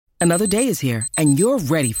Another day is here, and you're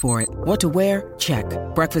ready for it. What to wear? Check.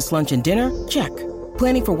 Breakfast, lunch, and dinner? Check.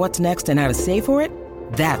 Planning for what's next and how to save for it?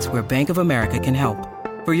 That's where Bank of America can help.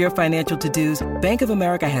 For your financial to-dos, Bank of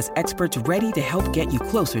America has experts ready to help get you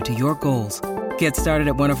closer to your goals. Get started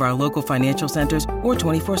at one of our local financial centers or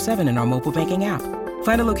 24/7 in our mobile banking app.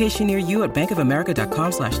 Find a location near you at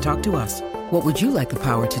bankofamerica.com/talktous. What would you like the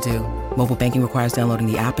power to do? Mobile banking requires downloading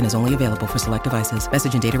the app and is only available for select devices.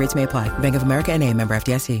 Message and data rates may apply. Bank of America N.A., member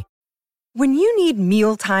FDIC. When you need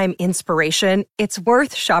mealtime inspiration, it's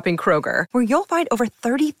worth shopping Kroger, where you'll find over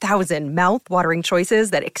 30,000 mouth-watering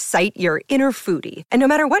choices that excite your inner foodie. And no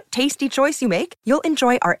matter what tasty choice you make, you'll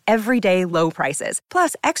enjoy our everyday low prices,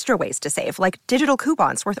 plus extra ways to save, like digital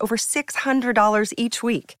coupons worth over $600 each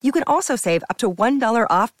week. You can also save up to $1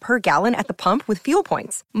 off per gallon at the pump with fuel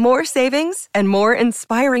points. More savings and more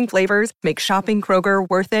inspiring flavors make shopping Kroger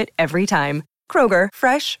worth it every time. Kroger,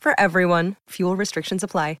 fresh for everyone. Fuel restrictions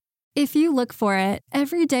apply. If you look for it,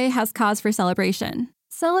 every day has cause for celebration.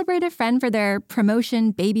 Celebrate a friend for their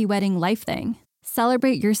promotion, baby wedding, life thing.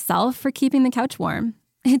 Celebrate yourself for keeping the couch warm.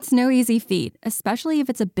 It's no easy feat, especially if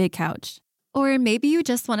it's a big couch. Or maybe you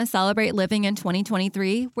just want to celebrate living in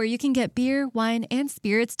 2023, where you can get beer, wine, and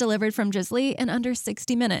spirits delivered from Drizzly in under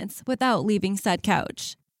 60 minutes without leaving said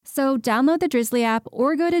couch. So download the Drizzly app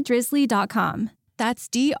or go to drizzly.com. That's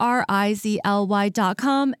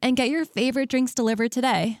DRIZLY.com and get your favorite drinks delivered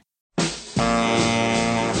today.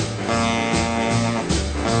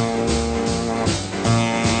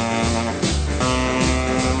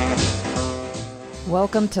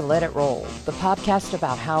 Welcome to Let It Roll, the podcast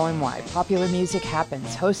about how and why popular music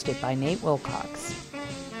happens, hosted by Nate Wilcox.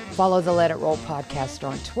 Follow the Let It Roll podcast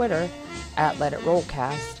on Twitter at Let It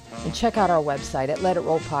Rollcast, and check out our website at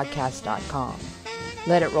letitrollpodcast.com.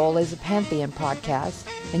 Let It Roll is a Pantheon podcast,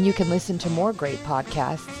 and you can listen to more great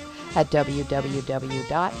podcasts at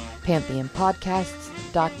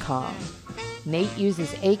www.pantheonpodcasts.com. Nate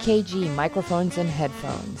uses AKG microphones and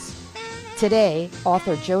headphones. Today,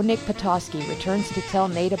 author Joe Nick Petoskey returns to tell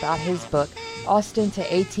Nate about his book, Austin to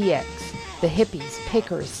ATX, the hippies,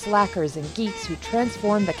 pickers, slackers, and geeks who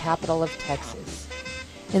transformed the capital of Texas.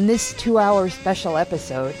 In this 2-hour special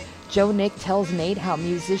episode, Joe Nick tells Nate how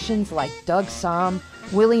musicians like Doug Sahm,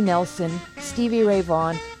 Willie Nelson, Stevie Ray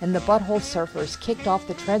Vaughan, and the Butthole Surfers kicked off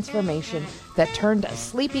the transformation that turned a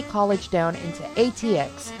sleepy college town into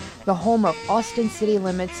ATX, the home of Austin City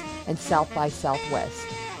Limits and South by Southwest.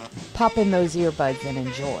 Pop in those earbuds and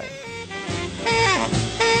enjoy.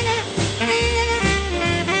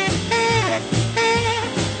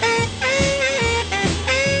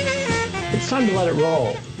 It's time to let it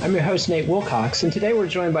roll. I'm your host, Nate Wilcox, and today we're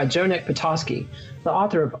joined by Joe Nick Petoskey, the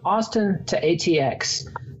author of Austin to ATX,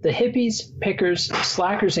 the hippies, pickers,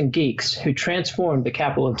 slackers, and geeks who transformed the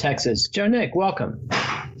capital of Texas. Joe Nick, welcome.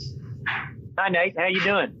 Hi, Nate. How you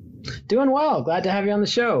doing? Doing well. Glad to have you on the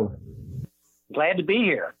show. Glad to be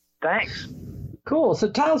here. Thanks. Cool. So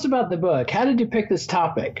tell us about the book. How did you pick this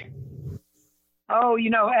topic? Oh,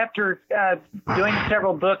 after doing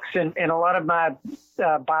several books and a lot of my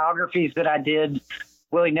biographies that I did,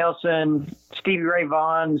 Willie Nelson, Stevie Ray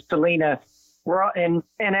Vaughan, Selena, and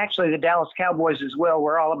actually the Dallas Cowboys as well,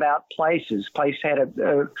 were all about places. Place had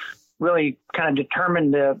a really kind of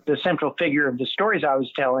determined the central figure of the stories I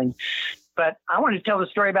was telling. But I wanted to tell the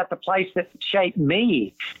story about the place that shaped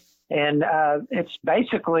me. And it's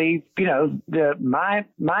basically, my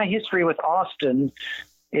history with Austin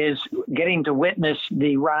is getting to witness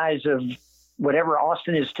the rise of whatever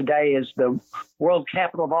Austin is today as the world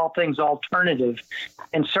capital of all things alternative.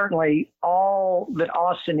 And certainly all that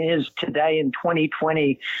Austin is today in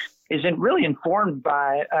 2020 is really informed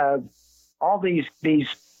by all these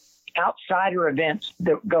outsider events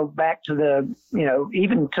that go back to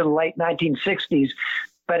even to the late 1960s.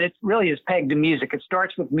 But it really is pegged to music. It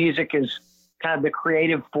starts with music as kind of the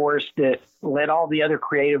creative force that led all the other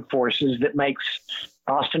creative forces that makes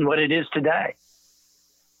Austin what it is today.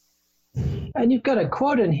 And you've got a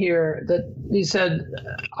quote in here that you said,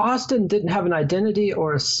 Austin didn't have an identity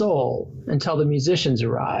or a soul until the musicians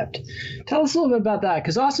arrived. Tell us a little bit about that,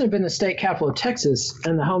 because Austin had been the state capital of Texas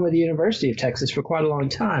and the home of the University of Texas for quite a long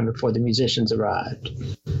time before the musicians arrived.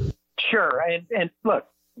 Sure. And look,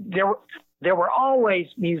 there were always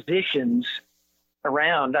musicians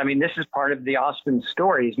around. I mean, this is part of the Austin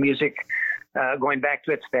stories. Music, going back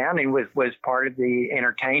to its founding, was part of the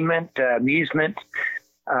entertainment, amusement,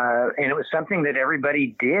 and it was something that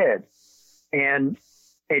everybody did. And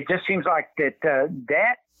it just seems like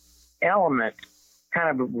that element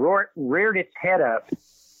kind of reared its head up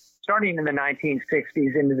starting in the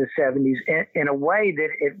 1960s into the 70s in a way that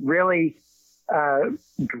it really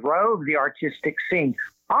drove the artistic scene.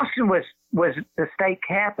 Austin was the state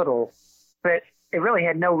capital, but it really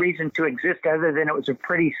had no reason to exist other than it was a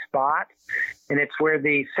pretty spot, and it's where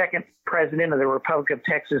the second president of the Republic of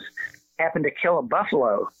Texas happened to kill a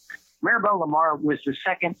buffalo. Mirabeau Lamar was the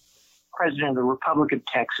second president of the Republic of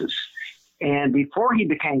Texas, and before he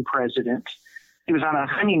became president, he was on a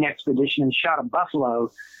hunting expedition and shot a buffalo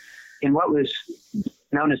in what was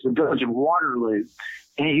known as the village of Waterloo,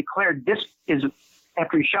 and he declared this is,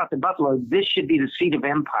 after he shot the buffalo, this should be the seat of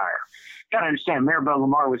empire. You got to understand, Mirabeau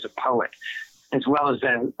Lamar was a poet as well as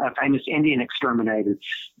a famous Indian exterminator.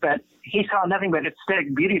 But he saw nothing but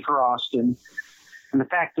aesthetic beauty for Austin, and the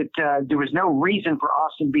fact that there was no reason for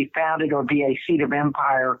Austin to be founded or be a seat of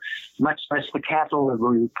empire, much less the capital of a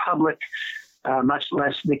republic, much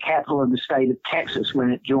less the capital of the state of Texas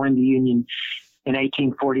when it joined the Union in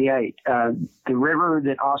 1848. The river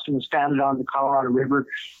that Austin was founded on, the Colorado River,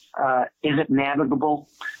 isn't navigable.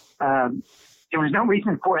 There was no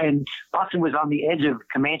reason for it, and Austin was on the edge of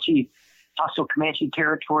hostile Comanche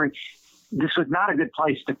territory. This was not a good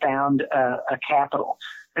place to found a capital.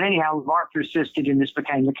 But anyhow, Lamar persisted, and this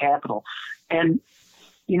became the capital. And,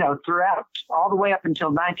 throughout, all the way up until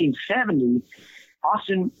 1970,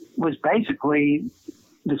 Austin was basically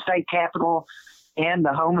the state capital and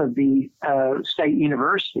the home of the state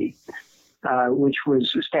university, which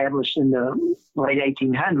was established in the late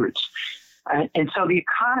 1800s. And so the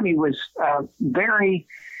economy was very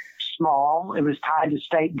small. It was tied to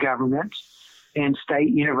state government and state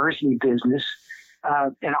university business.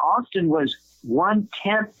 And Austin was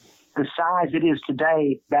 1/10 the size it is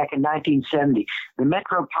today back in 1970. The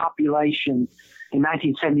metro population in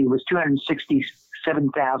 1970 was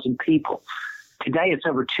 267,000 people. Today it's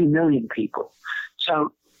over 2 million people.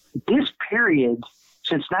 So this period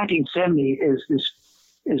since 1970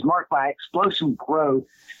 is marked by explosive growth,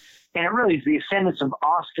 and it really is the ascendance of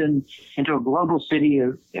Austin into a global city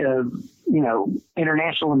of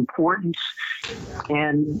international importance,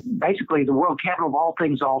 and basically the world capital of all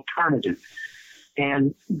things alternative.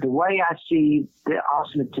 And the way I see the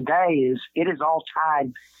Austin of today is it is all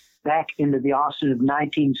tied back into the Austin of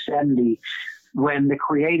 1970, when the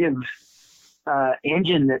creative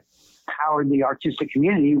engine that powered the artistic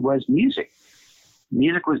community was music.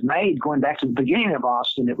 Music was made going back to the beginning of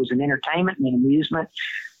Austin. It was an entertainment and an amusement,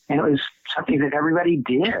 and it was something that everybody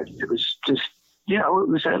did. It was just, it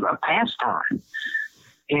was a pastime.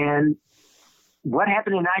 And what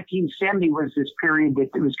happened in 1970 was this period that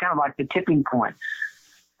it was kind of like the tipping point.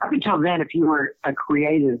 Up until then, if you were a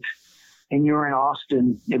creative and you were in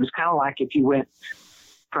Austin, it was kind of like if you went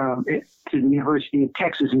to the University of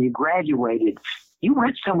Texas and you graduated, you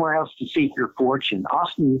went somewhere else to seek your fortune.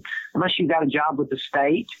 Austin, unless you got a job with the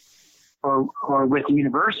state or with the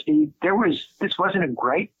university, this wasn't a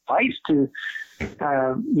great place to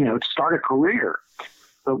start a career.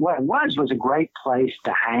 But what it was a great place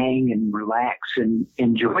to hang and relax and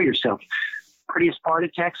enjoy yourself. Prettiest part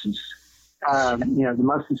of Texas, the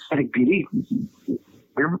most aesthetic beauty.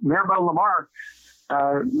 Mirabeau Lamar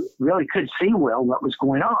really could see well what was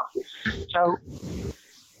going on. So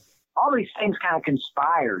all these things kind of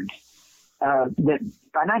conspired. That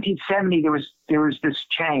by 1970 there was this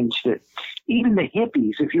change that even the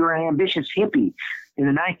hippies, if you were an ambitious hippie in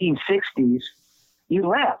the 1960s, you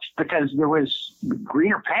left because there was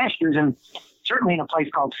greener pastures, and certainly in a place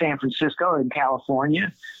called San Francisco in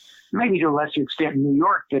California, maybe to a lesser extent in New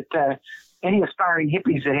York, that any aspiring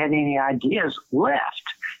hippies that had any ideas left.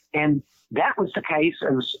 And that was the case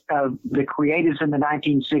of the creatives in the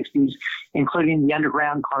 1960s, including the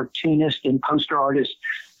underground cartoonist and poster artist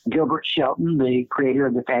Gilbert Shelton, the creator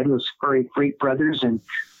of the fabulous Furry Freak Brothers and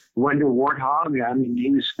Wonder Warthog. I mean,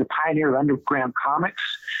 he was the pioneer of underground comics.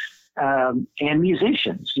 And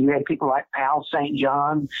musicians. You had people like Pal St.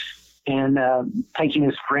 John and taking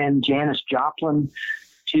his friend Janis Joplin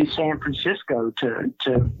to San Francisco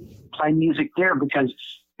to play music there, because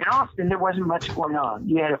in Austin there wasn't much going on.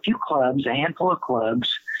 You had a few clubs, a handful of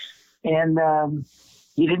clubs, and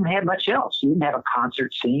you didn't have much else. You didn't have a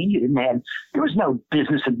concert scene. There was no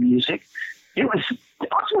business of music.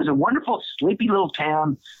 Austin was a wonderful, sleepy little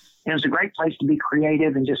town. It was a great place to be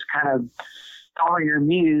creative and just kind of follow your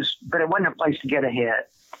muse, but it wasn't a place to get ahead.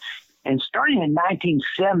 And starting in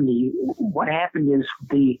 1970, what happened is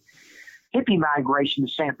the hippie migration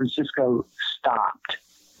to San Francisco stopped,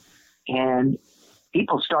 and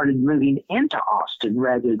people started moving into Austin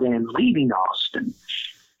rather than leaving Austin.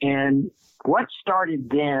 And what started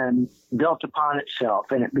then built upon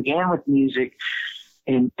itself, and it began with music,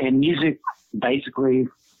 and music basically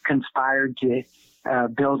conspired to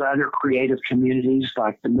build other creative communities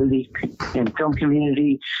like the movie and film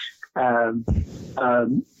community,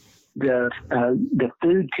 the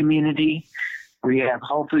food community, where you have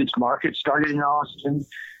Whole Foods Market started in Austin.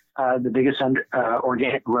 The biggest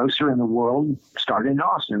organic grocer in the world started in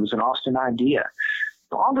Austin. It was an Austin idea.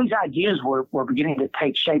 So all these ideas were beginning to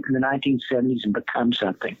take shape in the 1970s and become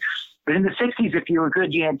something. But in the 60s, if you were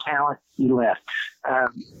good, you had talent, you left.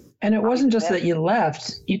 And it wasn't just that you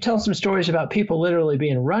left. You tell some stories about people literally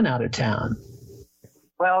being run out of town.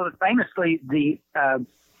 Well, famously, the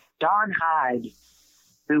Don Hyde,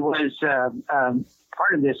 who was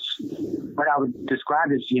part of this, what I would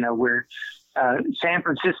describe as, where San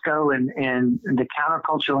Francisco and the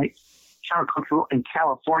countercultural in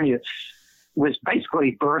California was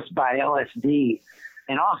basically birthed by LSD.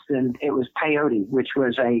 In Austin, it was peyote, which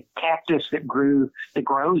was a cactus that grows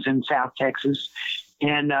in South Texas,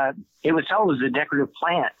 and it was sold as a decorative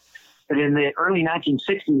plant. But in the early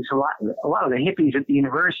 1960s, a lot of the hippies at the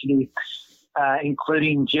university,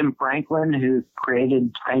 including Jim Franklin, who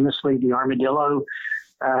created famously the armadillo,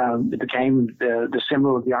 it became the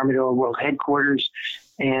symbol of the Armadillo World Headquarters,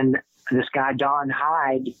 and this guy Don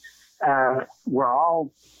Hyde, were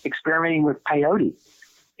all experimenting with peyote.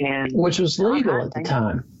 And which was legal at the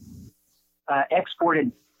time.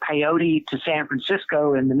 Exported peyote to San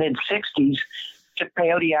Francisco in the mid-'60s, took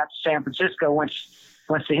peyote out to San Francisco once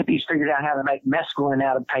the hippies figured out how to make mescaline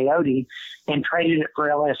out of peyote, and traded it for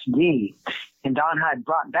LSD. And Don Hyde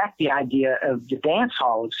brought back the idea of the dance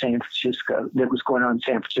hall of San Francisco that was going on in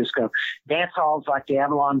San Francisco. Dance halls like the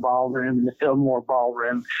Avalon Ballroom and the Fillmore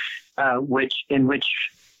Ballroom, in which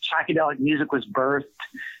psychedelic music was birthed.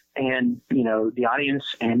 And, the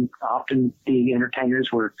audience and often the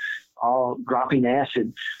entertainers were all dropping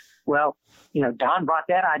acid. Well, Don brought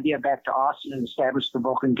that idea back to Austin and established the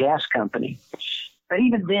Vulcan Gas Company. But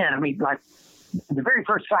even then, like the very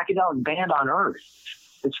first psychedelic band on earth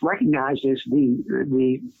that's recognized as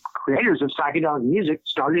the creators of psychedelic music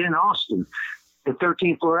started in Austin, the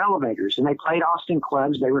 13th Floor Elevators. And they played Austin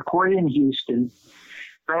clubs. They recorded in Houston.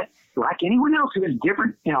 But like anyone else who was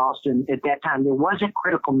different in Austin at that time, there wasn't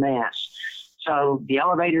critical mass. So the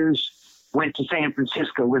Elevators went to San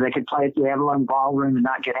Francisco, where they could play at the Avalon Ballroom and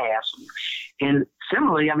not get hassled. And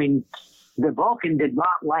similarly, the Vulcan did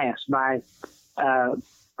not last. By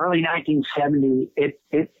early 1970,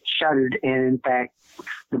 it shuttered. And in fact,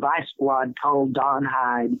 the Vice Squad told Don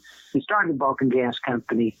Hyde, who started the Vulcan Gas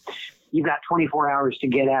Company, "You've got 24 hours to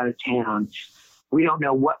get out of town. We don't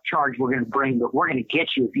know what charge we're going to bring, but we're going to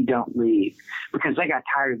get you if you don't leave," because they got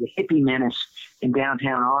tired of the hippie menace in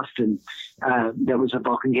downtown Austin. That was a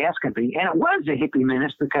Vulcan Gas Company. And it was a hippie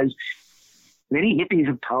menace because many hippies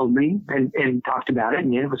have told me and talked about it,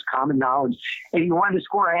 and it was common knowledge. If you wanted to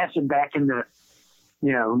score acid back in the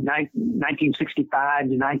 1965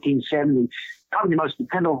 to 1970, probably the most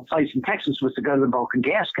dependable place in Texas was to go to the Vulcan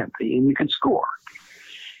Gas Company, and you could score.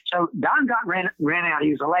 So Don got ran out. He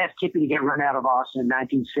was the last hippie to get run out of Austin in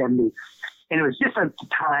 1970. And it was just at the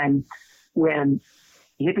time when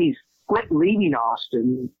hippies quit leaving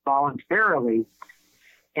Austin voluntarily,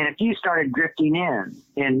 and a few started drifting in.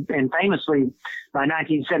 And famously, by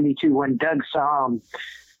 1972, when Doug Sahm,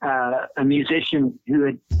 a musician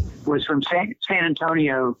who was from San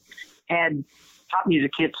Antonio, had pop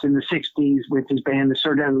music hits in the 60s with his band, the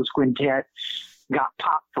Sir Douglas Quintet, got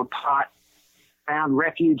popped for pot, found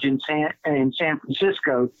refuge in San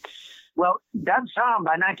Francisco. Well, Doug Sahm,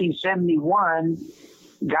 by 1971,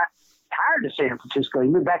 got tired of San Francisco. He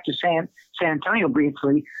moved back to San Antonio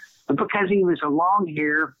briefly, but because he was a long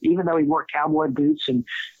hair, even though he wore cowboy boots and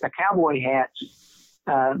a cowboy hat,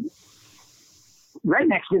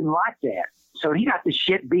 rednecks didn't like that. So he got the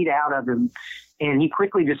shit beat out of him, and he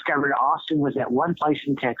quickly discovered Austin was that one place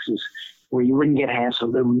in Texas where you wouldn't get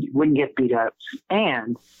hassled, you wouldn't get beat up,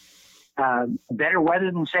 and better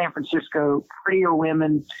weather than San Francisco, prettier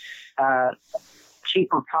women,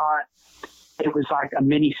 cheaper pot. It was like a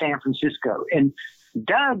mini San Francisco. And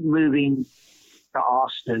Doug moving to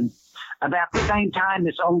Austin about the same time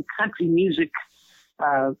this old country music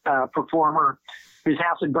performer whose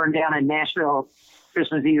house had burned down in Nashville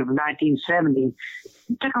Christmas Eve of 1970.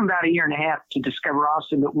 It took him about a year and a half to discover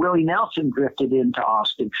Austin, but Willie Nelson drifted into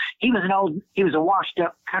Austin. He was a washed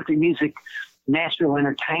up country music Nashville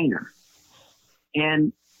entertainer.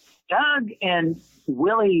 And Doug and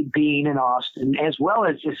Willie being in Austin, as well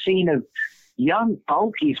as the scene of young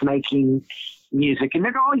folkies making music, and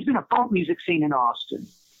there'd always been a folk music scene in Austin.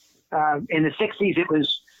 In the 60s,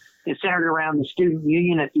 it centered around the Student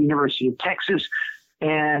Union at the University of Texas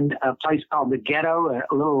and a place called the Ghetto,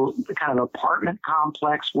 a little kind of apartment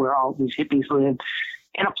complex where all these hippies lived,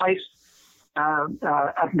 and a place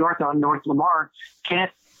up north on North Lamar,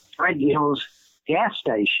 Kenneth Threadgill's gas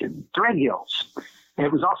station, Threadgill's.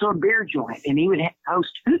 It was also a beer joint, and he would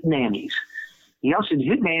host hootenannies. He hosted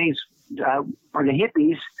hootenannies for the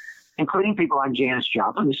hippies, including people like Janis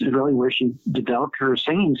Joplin. This is really where she developed her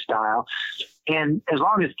singing style. And as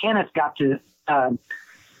long as Kenneth got to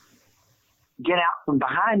get out from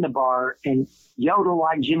behind the bar and yodel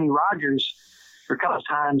like Jimmy Rogers for a couple of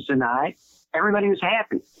times a night, everybody was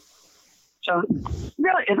happy. So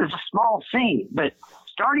really, it was a small scene. But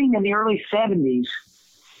starting in the early 70s,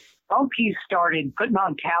 folkies started putting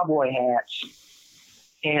on cowboy hats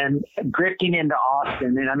and drifting into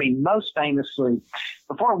Austin. And I mean, most famously,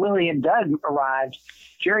 before Willie and Doug arrived,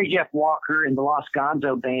 Jerry Jeff Walker and the Los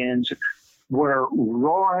Gonzo bands were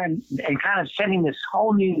roaring and kind of setting this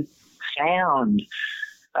whole new sound,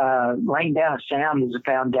 laying down a sound as a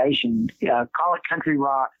foundation. Call it country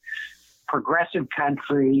rock, progressive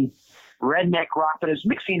country, redneck rock, but it's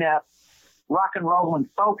mixing up rock and roll and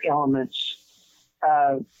folk elements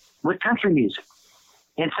with country music.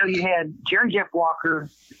 And so you had Jerry Jeff Walker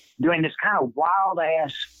doing this kind of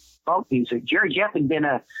wild-ass folk music. Jerry Jeff had been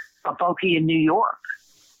a folkie in New York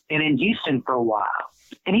and in Houston for a while.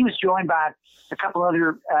 And he was joined by a couple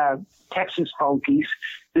other Texas folkies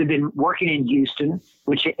who had been working in Houston,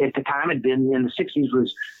 which at the time had been in the 60s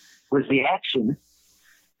was the action.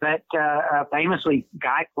 But famously,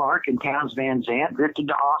 Guy Clark and Townes Van Zandt drifted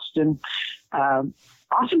to Austin.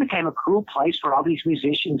 Austin became a cool place for all these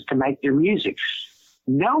musicians to make their music.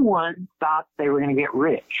 No one thought they were going to get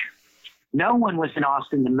rich. No one was in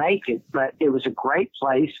Austin to make it, but it was a great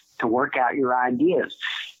place to work out your ideas.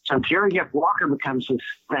 So Jerry Jeff Walker becomes this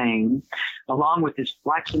thing, along with this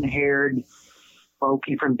flaxen-haired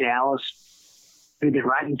folkie from Dallas who'd been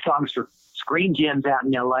writing songs for Screen Gems out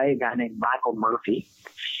in L.A., a guy named Michael Murphy,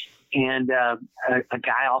 and a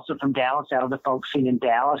guy also from Dallas, out of the folk scene in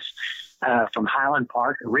Dallas, from Highland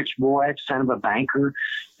Park, a rich boy, son of a banker,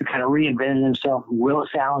 who kind of reinvented himself,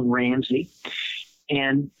 Willis Allen Ramsey.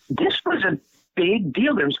 And this was a big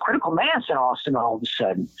deal. There was critical mass in Austin all of a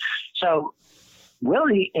sudden. So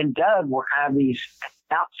Willie and Doug were kind of these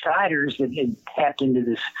outsiders that had tapped into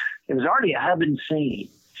this. It was already a hubbing scene.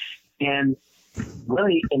 And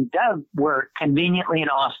Willie and Doug were conveniently in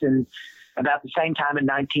Austin about the same time in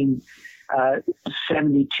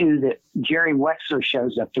 1972 that Jerry Wexler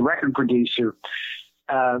shows up, the record producer,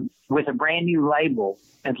 with a brand new label,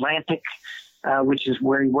 Atlantic, which is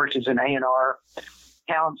where he works as an A&R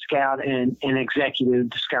talent scout and executive,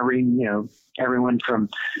 discovering, everyone from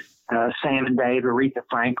Sam and Dave, Aretha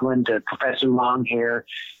Franklin to Professor Longhair.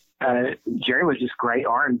 Jerry was this great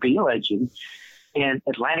R&B legend, and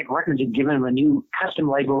Atlantic Records had given him a new custom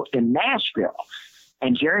label in Nashville,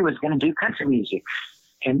 and Jerry was going to do country music.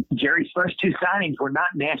 And Jerry's first two signings were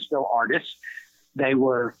not Nashville artists. They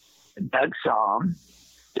were Doug Sahm,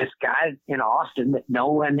 this guy in Austin that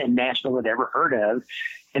no one in Nashville had ever heard of,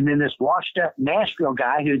 and then this washed-up Nashville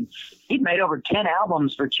guy he'd made over 10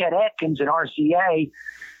 albums for Chet Atkins and RCA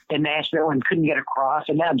in Nashville and couldn't get across,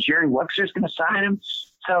 and now Jerry Wexler's going to sign him.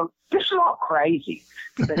 So this is all crazy.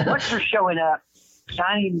 But Wexler's showing up,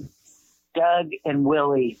 signing Doug and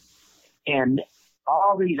Willie, and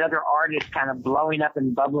all these other artists kind of blowing up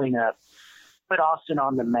and bubbling up, put Austin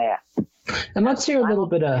on the map. And let's hear a little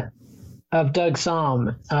bit of Doug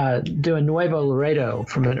Sahm doing Nuevo Laredo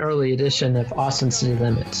from an early edition of Austin City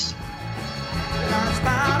Limits.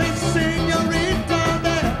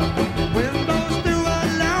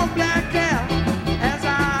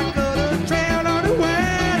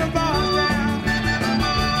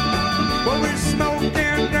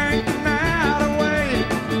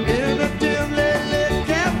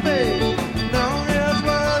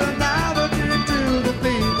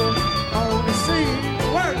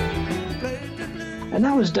 And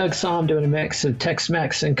that was Doug Sahm doing a mix of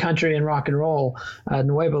Tex-Mex and country and rock and roll,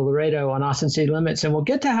 Nuevo Laredo on Austin City Limits. And we'll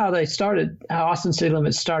get to how Austin City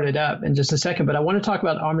Limits started up in just a second. But I want to talk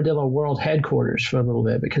about Armadillo World Headquarters for a little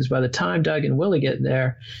bit, because by the time Doug and Willie get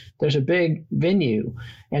there, there's a big venue.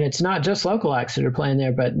 And it's not just local acts that are playing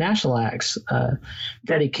there, but national acts.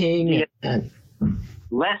 Freddie King.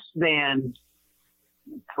 Less than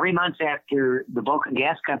 3 months after the Vulcan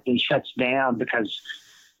Gas Company shuts down because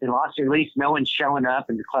they lost their lease, no one's showing up,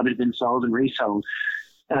 and the club had been sold and resold.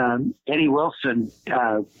 Eddie Wilson,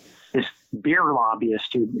 this beer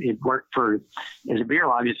lobbyist who had worked as a beer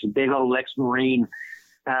lobbyist, a big old ex-Marine,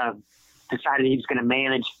 decided he was going to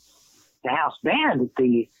manage the house band at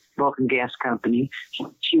the Vulcan Gas Company,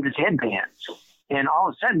 shoot his headbands. And all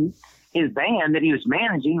of a sudden, his band that he was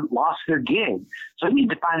managing lost their gig. So he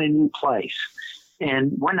needed to find a new place.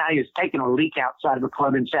 And one night he was taking a leak outside of a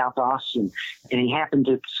club in South Austin, and he happened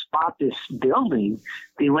to spot this building.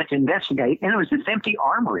 He went to investigate, and it was this empty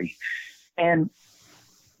armory. And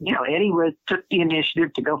Eddie took the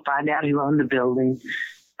initiative to go find out who owned the building.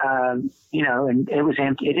 And it was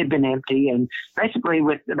empty. It had been empty. And basically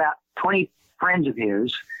with about 20 friends of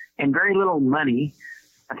his and very little money,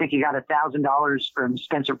 I think he got $1,000 from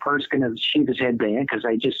Spencer Perskin of Shiva's Head Band because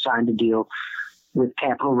they just signed a deal with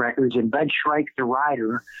Capitol Records. And Bud Shrake, the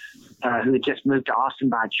writer, who had just moved to Austin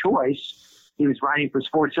by choice, he was writing for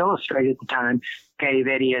Sports Illustrated at the time, gave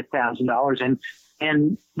Eddie $1,000.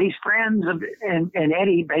 And these friends and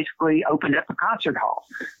Eddie basically opened up a concert hall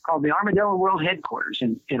called the Armadillo World Headquarters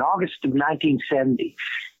in August of 1970.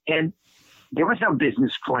 And there was no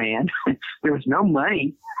business plan. There was no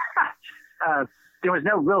money. There was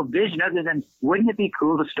no real vision other than, wouldn't it be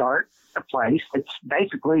cool to start a place that's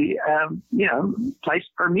basically, place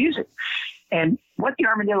for music? And what the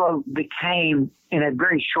Armadillo became in a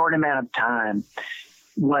very short amount of time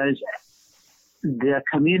was the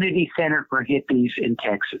community center for hippies in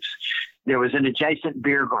Texas. There was an adjacent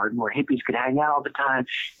beer garden where hippies could hang out all the time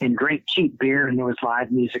and drink cheap beer, and there was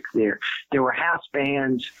live music there. There were house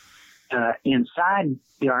bands inside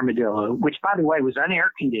the Armadillo, which, by the way, was unair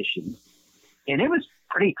conditioned, and it was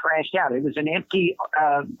pretty trashed out. It was an empty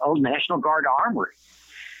old National Guard armory.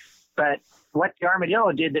 But what the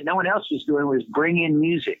Armadillo did that no one else was doing was bring in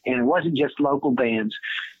music, and it wasn't just local bands,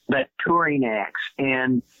 but touring acts.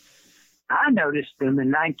 And I noticed them in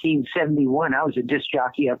 1971. I was a disc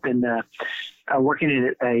jockey up in working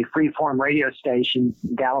at a freeform radio station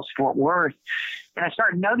in Dallas, Fort Worth. And I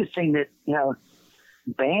started noticing that,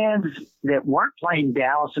 bands that weren't playing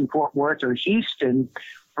Dallas and Fort Worth or Houston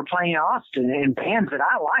were playing Austin, and bands that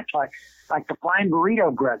I liked, like the Flying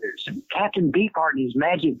Burrito Brothers and Captain Beefheart and his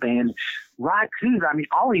Magic Band, Raikkoon. I mean,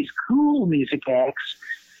 all these cool music acts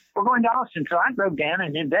were going to Austin. So I drove down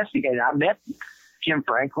and investigated. I met Jim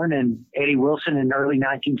Franklin and Eddie Wilson in early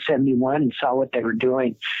 1971 and saw what they were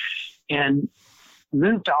doing, and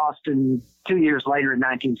moved to Austin 2 years later in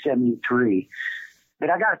 1973. But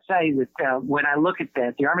I got to say that when I look at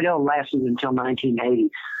that, the Armadillo lasted until 1980.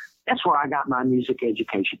 That's where I got my music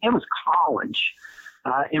education. It was college.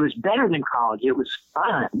 It was better than college. It was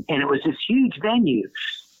fun, and it was this huge venue.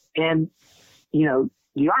 And,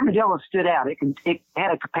 the Armadillo stood out. It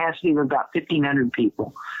had a capacity of about 1,500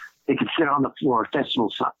 people. They could sit on the floor, festival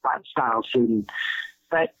style seating.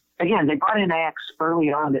 But again, they brought in acts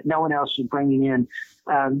early on that no one else was bringing in.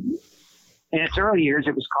 In its early years,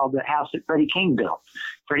 it was called the house that Freddie King built.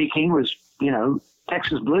 Freddie King was,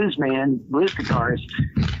 Texas blues guitarist,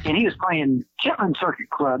 and he was playing Chitlin circuit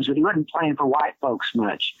clubs, but he wasn't playing for white folks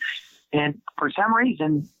much. And for some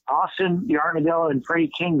reason, Austin, the Armadillo, and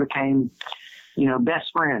Freddie King became,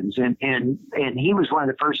 best friends. And he was one of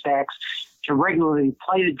the first acts to regularly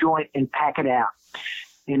play the joint and pack it out.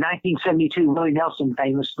 In 1972, Willie Nelson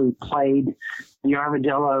famously played the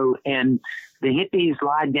Armadillo, and the hippies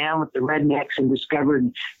lied down with the rednecks and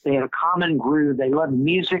discovered they had a common groove. They loved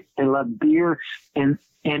music, they loved beer, and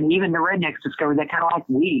even the rednecks discovered they kind of liked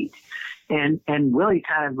weed. And Willie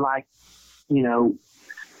kind of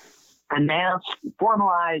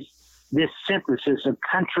formalized this synthesis of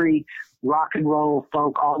country, rock and roll,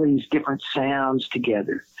 folk, all these different sounds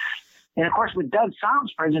together. And of course, with Doug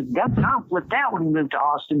Soms present, Doug Soms flipped out when he moved to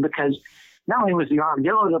Austin, because not only was the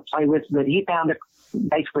Armadillo to play with, but he found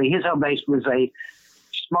basically his home base was a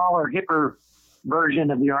smaller, hipper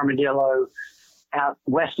version of the Armadillo out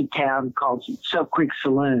west of town called Soap Creek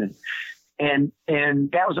Saloon. And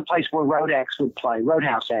that was a place where road acts would play,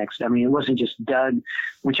 roadhouse acts. I mean, it wasn't just Doug,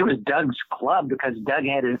 which it was Doug's club, because Doug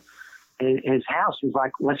had his house was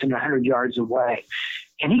like less than 100 yards away.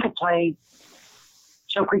 And he could play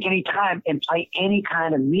Soap Creek anytime and play any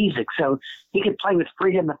kind of music. So he could play with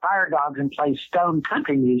Freedom the Fire Dogs and play stone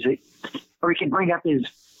country music, or he could bring up his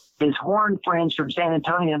horn friends from San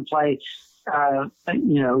Antonio and play,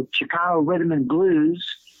 Chicano rhythm and blues.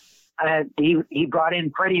 He brought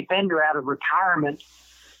in Freddie Fender out of retirement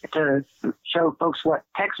to show folks what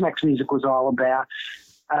Tex-Mex music was all about.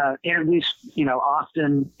 Introduced,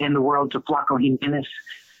 Austin in the world to Flaco Jimenez.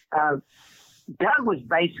 Doug was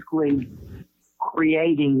basically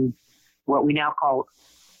creating what we now call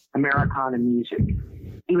Americana music.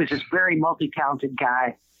 He was this very multi-talented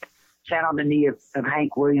guy, sat on the knee of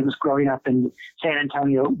Hank Williams growing up in San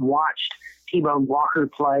Antonio, watched T-Bone Walker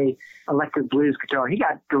play electric blues guitar. He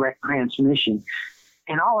got direct transmission.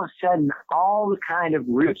 And all of a sudden, all the kind of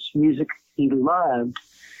roots music he loved,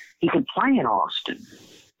 he could play in Austin.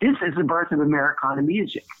 This is the birth of Americana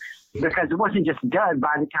music, because it wasn't just Doug.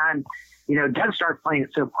 By the time, Doug started playing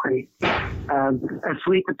at Soap Creek,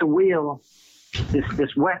 Asleep at the Wheel,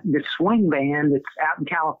 this swing band that's out in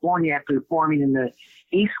California after forming in the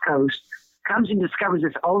East Coast, comes and discovers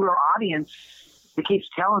this older audience that keeps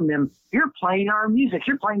telling them, you're playing our music.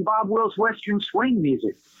 You're playing Bob Wills' Western swing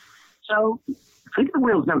music. So Fleet of the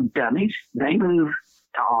Wheels, no dummies. They moved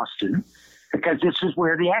to Austin because this is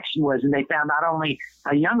where the action was. And they found not only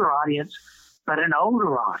a younger audience, but an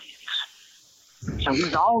older audience. So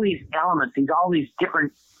there's all these elements, all these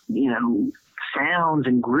different, sounds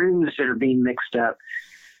and grooves that are being mixed up.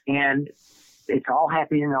 And it's all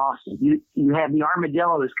happening in Austin. You have the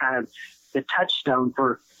Armadillo as kind of the touchstone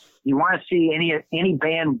for, you want to see any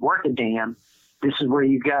band worth a damn, this is where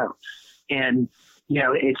you go. And,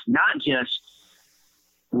 it's not just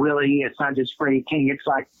Willie, it's not just Freddie King. It's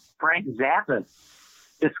like Frank Zappa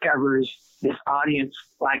discovers this audience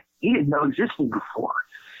like he didn't know existed before.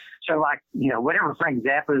 So like, whatever Frank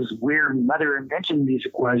Zappa's weird mother invention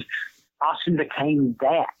music was, Austin became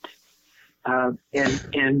that. And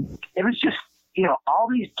it was just, all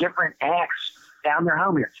these different acts found their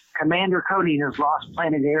home here. Commander Cody and his Lost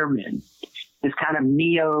Planet Airmen, this kind of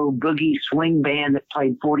neo boogie swing band that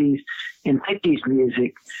played 40s and 50s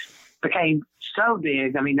music, became so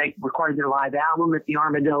big. I mean, they recorded their live album at the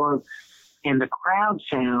Armadillo, and the crowd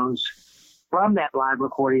sounds from that live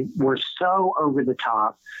recording were so over the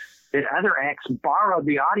top that other acts borrowed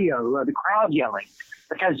the audio of the crowd yelling,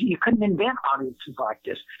 because you couldn't invent audiences like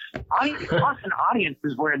this. Austin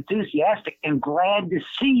audiences were enthusiastic and glad to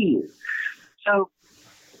see you. So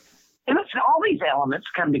all these elements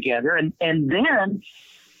come together, and then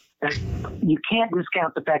you can't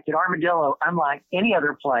discount the fact that Armadillo, unlike any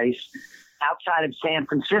other place outside of San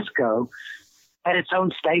Francisco, had its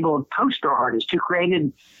own stable of poster artists who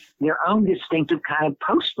created their own distinctive kind of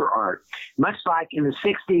poster art. Much like in the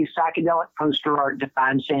 60s, psychedelic poster art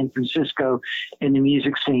defined San Francisco in the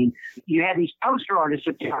music scene. You had these poster artists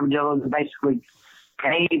at the Armadillo that basically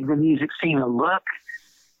gave the music scene a look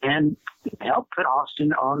and helped put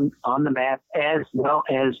Austin on the map, as well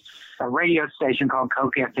as a radio station called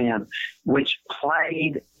Coke FM, which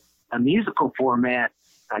played a musical format,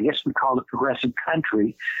 I guess we called it progressive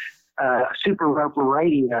country, Super Roper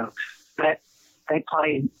radio, but they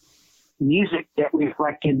played music that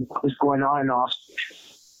reflected what was going on in Austin.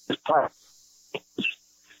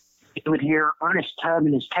 You would hear Ernest Tubb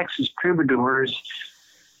and his Texas Troubadours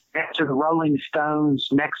next to the Rolling Stones,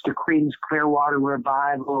 next to Creedence Clearwater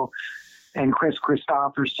Revival and Chris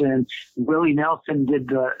Christopherson. Willie Nelson did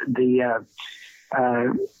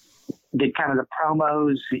did kind of the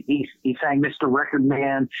promos. He sang Mr. Record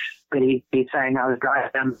Man, but he sang I Was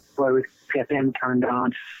Driving Down the Road with FM turned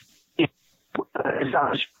on. It's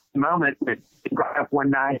on this moment that he brought up one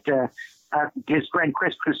night his friend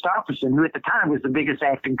Chris Christopherson, who at the time was the biggest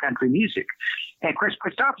act in country music. And Chris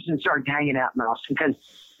Christopherson started hanging out in Austin because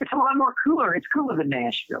it's a lot more cooler. It's cooler than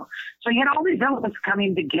Nashville. So you had all these elements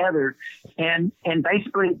coming together. And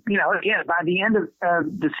basically, again, by the end of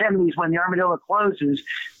the 70s, when the Armadillo closes,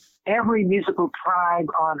 every musical tribe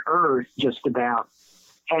on earth just about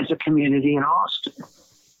has a community in Austin.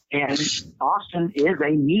 And Austin is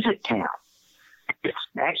a music town. It's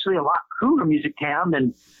actually a lot cooler music town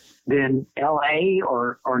than L.A.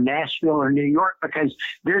 or Nashville or New York, because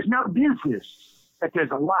there's no business, but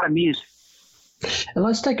there's a lot of music. And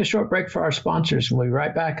let's take a short break for our sponsors. We'll be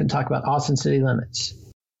right back and talk about Austin City Limits.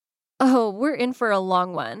 Oh, we're in for a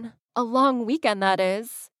long one. A long weekend, that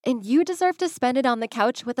is. And you deserve to spend it on the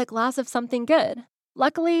couch with a glass of something good.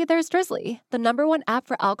 Luckily, there's Drizzly, the #1 app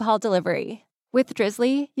for alcohol delivery. With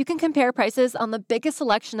Drizzly, you can compare prices on the biggest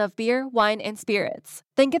selection of beer, wine, and spirits,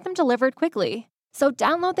 then get them delivered quickly. So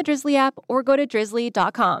download the Drizzly app or go to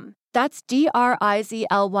drizzly.com. That's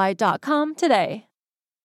DRIZLY.com today.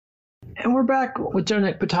 And we're back with Joe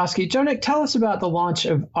Nick Petoskey. Joe Nick, tell us about the launch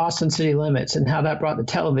of Austin City Limits and how that brought the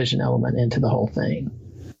television element into the whole thing.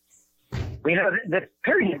 The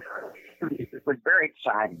period was very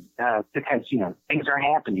exciting because, things are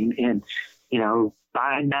happening. And,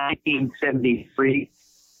 by 1973,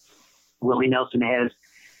 Willie Nelson has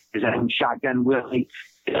his own Shotgun Willie.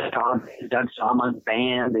 Tom has done some on the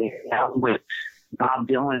band. They album with Bob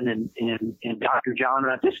Dylan and Dr. John.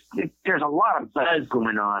 There's a lot of buzz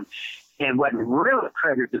going on. And what really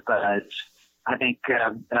triggered the buzz, I think,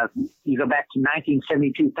 you go back to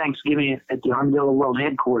 1972 Thanksgiving at the Armadillo World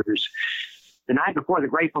Headquarters. The night before the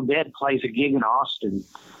Grateful Dead plays a gig in Austin,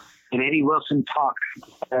 and Eddie Wilson talked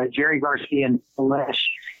Jerry Garcia and Flesh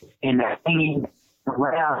and hanging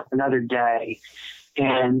around another day.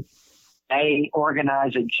 And they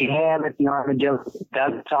organized a jam at the Armadillo,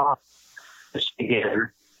 dug office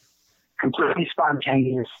together, completely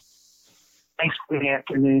spontaneous, Thanksgiving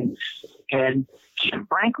afternoon. And Jim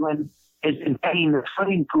Franklin has been paying the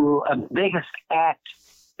footing pool of the biggest act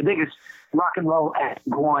the biggest rock and roll act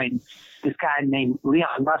going, this guy named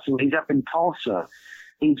Leon Russell. He's up in Tulsa.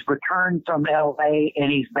 He's returned from L.A.,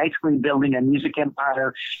 and he's basically building a music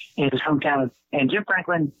empire in his hometown. And Jim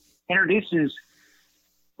Franklin introduces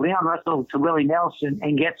Leon Russell to Willie Nelson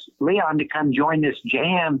and gets Leon to come join this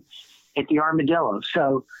jam at the Armadillo.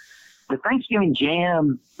 So the Thanksgiving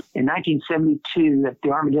jam in 1972 at the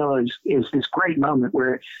Armadillo is this great moment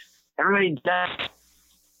where everybody does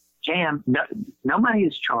jam. No money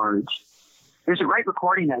is charged. There's a great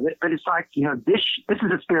recording of it, but it's like, this is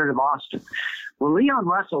the spirit of Austin. Well, Leon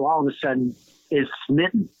Russell all of a sudden is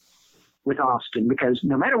smitten with Austin because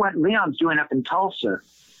no matter what Leon's doing up in Tulsa,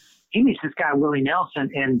 he meets this guy, Willie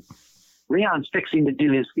Nelson, and Leon's fixing to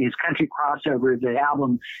do his country crossover, the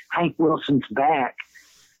album Hank Wilson's Back.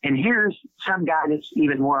 And here's some guy that's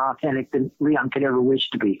even more authentic than Leon could ever wish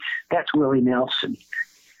to be. That's Willie Nelson.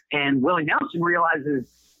 And Willie Nelson realizes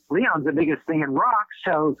Leon's the biggest thing in rock,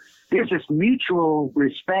 so there's this mutual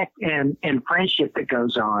respect and friendship that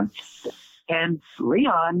goes on. And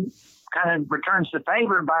Leon kind of returns the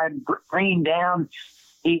favor by bringing down,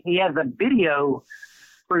 he has a video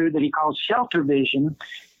crew that he calls Shelter Vision,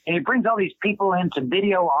 and he brings all these people in to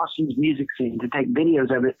video Austin's music scene, to take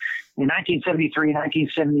videos of it in 1973,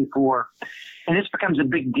 1974. And this becomes a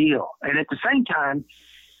big deal. And at the same time,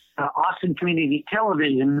 Austin Community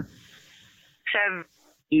Television have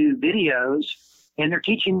do videos, and they're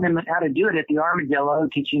teaching them how to do it at the Armadillo,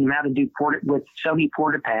 teaching them how to do with Sony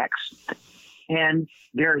Portapacks. And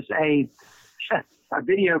there's a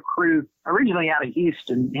video crew originally out of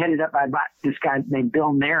Houston, headed up by this guy named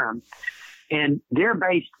Bill Narum. And they're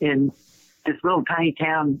based in this little tiny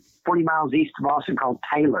town 40 miles east of Austin called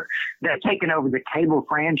Taylor. They're taking over the cable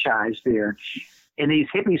franchise there. And these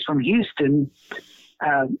hippies from Houston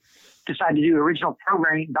decided to do original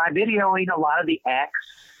programming by videoing a lot of the acts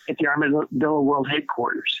at the Armadillo World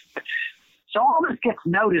Headquarters. So all this gets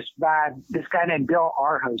noticed by this guy named Bill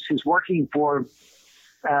Arhos, who's working for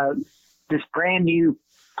this brand new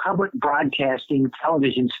public broadcasting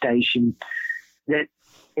television station that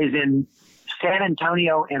is in San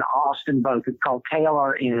Antonio and Austin both. It's called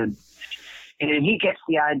KLRN. And he gets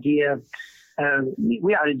the idea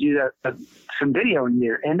we ought to do some video in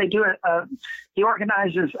there. And they do he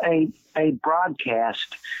organizes a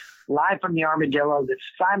broadcast live from the Armadillo that's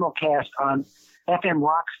simulcast on FM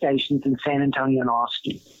rock stations in San Antonio and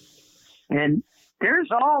Austin. And there's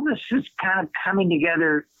all this is kind of coming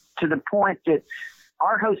together to the point that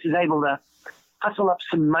Arhos is able to hustle up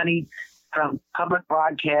some money from public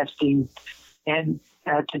broadcasting and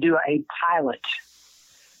to do a pilot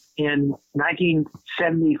in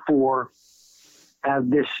 1974.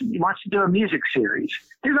 He wants to do a music series.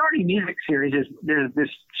 There's already a music series. There's this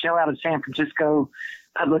show out of San Francisco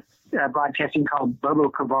public broadcasting called Bobo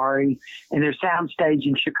Cavari, and there's Soundstage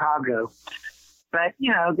in Chicago. But,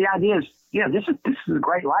 the idea is, this is a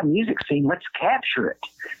great live music scene. Let's capture it,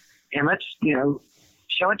 and let's,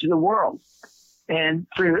 show it to the world. And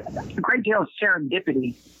through a great deal of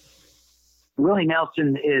serendipity, Willie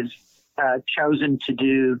Nelson is chosen to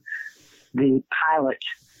do the pilot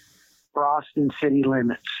for Austin City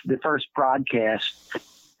Limits, the first broadcast.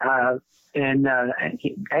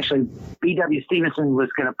 Actually, B.W. Stevenson was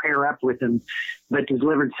going to pair up with him, but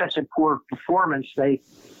delivered such a poor performance, they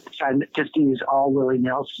decided just to use all Willie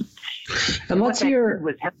Nelson. And let's hear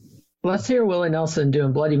Willie Nelson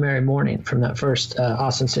doing Bloody Mary Morning from that first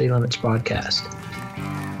Austin City Limits broadcast.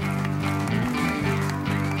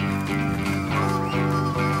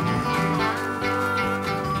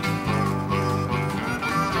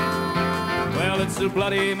 It's a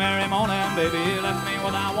Bloody Mary morning, baby, left me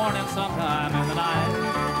without warning sometime in the night.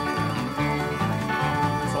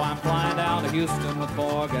 So I'm flying down to Houston with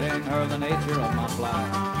forgetting her the nature of my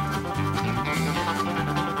flight.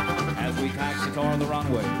 As we taxi toward the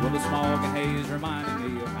runway with the smoke and haze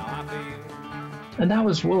reminding me of how I feel. And that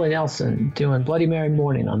was Willie Nelson doing Bloody Mary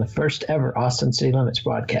Morning on the first ever Austin City Limits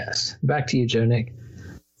broadcast. Back to you, Joe Nick.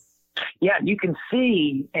 Yeah, you can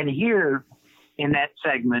see and hear in that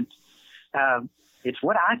segment it's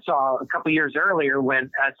what I saw a couple years earlier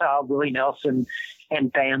when I saw Willie Nelson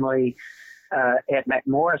and family at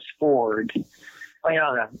McMorris Ford playing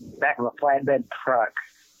on the back of a flatbed truck.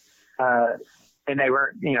 And they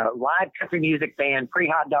were, live country music band, free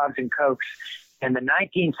hot dogs and Cokes, and the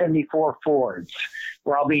 1974 Fords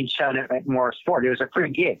were all being shown at McMorris Ford. It was a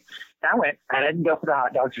free gig. I didn't go for the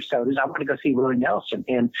hot dogs or sodas. I wanted to go see Willie Nelson.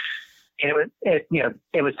 And it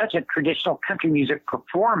was such a traditional country music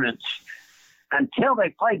performance until they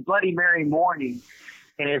played Bloody Mary Morning.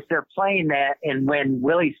 And as they're playing that, and when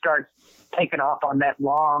Willie starts taking off on that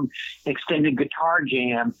long extended guitar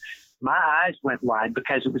jam, my eyes went wide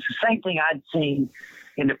because it was the same thing I'd seen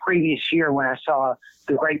in the previous year when I saw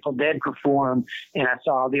the Grateful Dead perform and I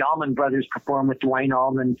saw the Allman Brothers perform with Duane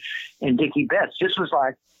Allman and Dickie Betts. This was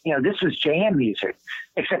like, this was jam music,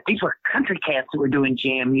 except these were country cats that were doing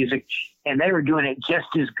jam music, and they were doing it just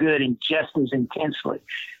as good and just as intensely.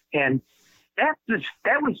 And that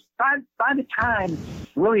was by the time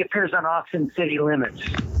Willie appears on Austin City Limits,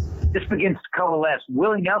 this begins to coalesce.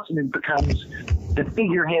 Willie Nelson becomes the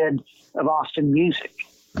figurehead of Austin music,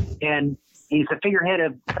 and he's the figurehead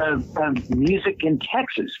of music in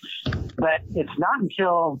Texas. But it's not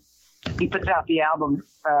until he puts out the album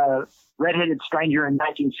Red-Headed Stranger in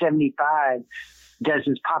 1975 does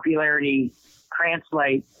his popularity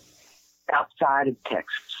translate outside of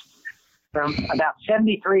Texas. From about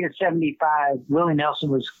 73 to 75, Willie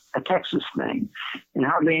Nelson was a Texas thing, and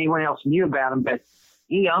hardly anyone else knew about him, but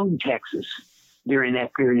he owned Texas during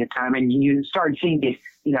that period of time. And you started seeing this,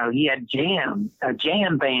 he had a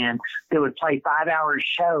jam band that would play 5-hour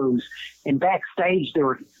shows, and backstage there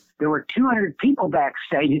were 200 people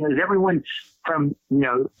backstage, and it was everyone from,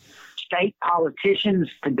 state politicians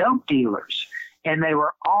to dope dealers, and they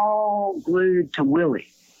were all glued to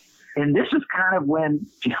Willie. And this is kind of when,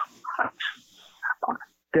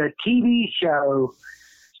 the TV show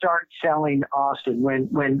starts selling Austin.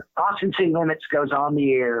 When Austin City Limits goes on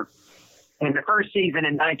the air, and the first season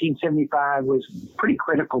in 1975 was pretty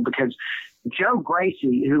critical because Joe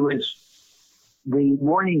Gracie, who was the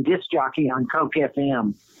morning disc jockey on Coke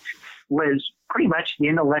FM, was pretty much the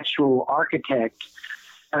intellectual architect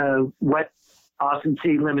of what Austin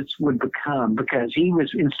City Limits would become, because he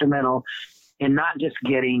was instrumental in not just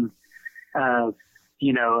getting a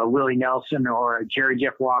Willie Nelson or a Jerry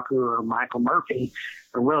Jeff Walker or Michael Murphy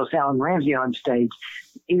or Willis Allen Ramsey on stage.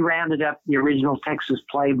 He rounded up the original Texas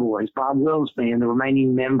Playboys, Bob Wills Band, the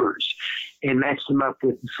remaining members, and matched them up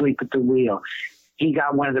with Sleep at the Wheel. He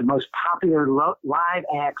got one of the most popular live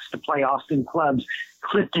acts to play Austin clubs,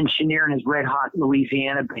 Clifton Chenier and his Red Hot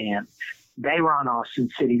Louisiana Band. They were on Austin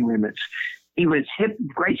City Limits.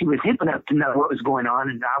 Gracie was hip enough to know what was going on,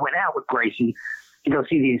 and I went out with Gracie to go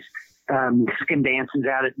see these Mexican dances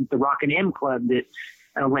out at the Rockin' M Club that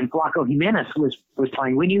when Flaco Jimenez was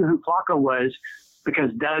playing. We knew who Flaco was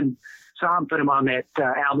because Doug saw him put him on that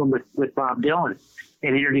album with Bob Dylan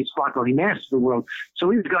and introduced Flaco Jimenez to the world. So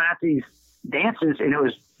we was going out to these dances, and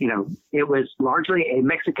it was largely a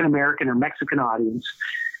Mexican-American or Mexican audience.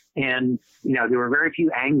 And, there were very few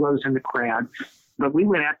Anglos in the crowd. But we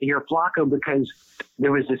went out to hear Flaco because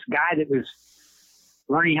there was this guy that was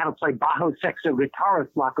learning how to play bajo sexto guitar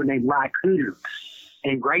with Flaco named Ry Cooder.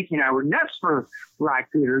 And Gracie and I were nuts for Ry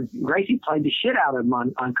Cooder. Gracie played the shit out of him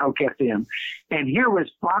on Coke FM. And here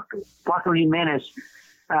was Flaco Jimenez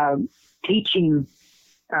teaching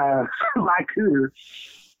Ry Cooder,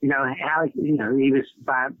 how, he was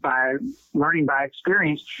by learning by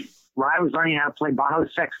experience. Ry was learning how to play bajo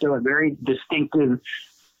sexto, a very distinctive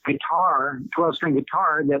guitar, 12-string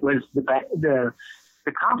guitar that was the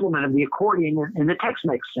complement of the accordion and the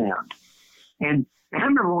Tex-Mex sound. And I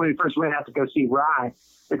remember when we first went out to go see Ry,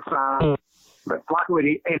 but Flaco would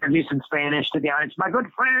introduce in Spanish to the audience, my good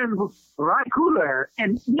friend, Ry Cooder.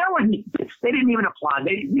 And no one, they didn't even applaud.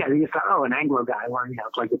 They just thought, oh, an Anglo guy learning how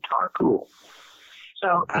to play guitar, cool.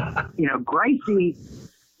 So, Gracie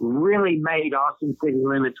really made Austin City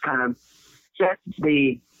Limits kind of set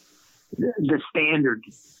the standard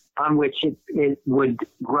on which it would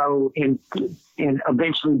grow and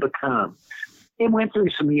eventually become. It went through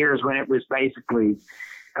some years when it was basically,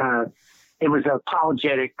 it was an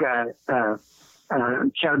apologetic show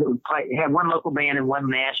that would have one local band and one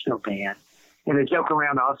national band. And the joke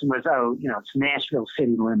around Austin was, it's Nashville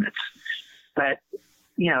City Limits. But,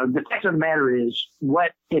 the fact of the matter is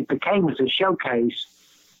what it became was a showcase,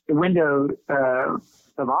 the window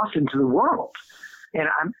of Austin to the world. And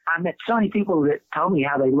I met so many people that told me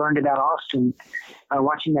how they learned about Austin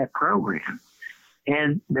watching that program.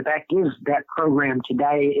 And the fact is that program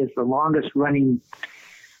today is the longest running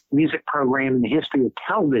music program in the history of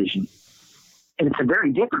television. And it's a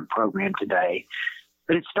very different program today.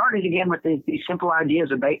 But it started again with these simple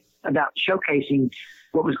ideas about showcasing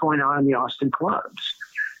what was going on in the Austin clubs.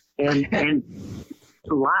 And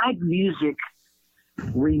live music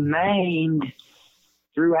remained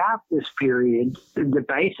throughout this period the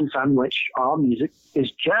basis on which all music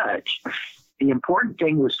is judged. The important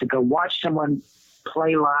thing was to go watch someone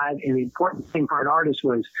play live, and the important thing for an artist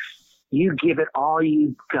was you give it all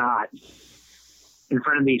you've got in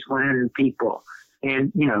front of these 100 people.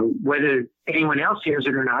 And, whether anyone else hears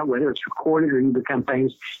it or not, whether it's recorded or you become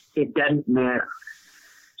famous, it doesn't matter.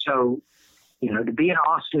 So, to be in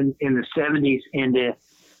Austin in the 70s and to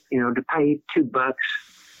to pay $2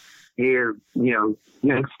 here, young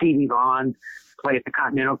Stevie Vaughan play at the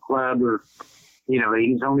Continental Club, or,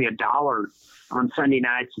 he's only $1 on Sunday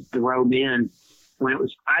nights at the Robe Inn, when it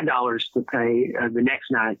was $5 to pay the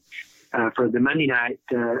next night for the Monday night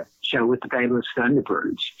show with the Fabulous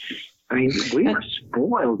Thunderbirds. I mean, we were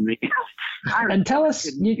spoiled, man. And tell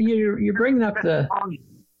us, you're bringing up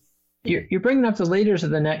you're bringing up the leaders of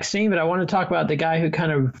the next scene, but I want to talk about the guy who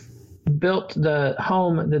kind of built the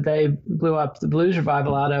home that they blew up the blues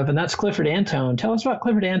revival out of, and that's Clifford Antone. Tell us about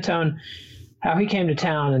Clifford Antone, how he came to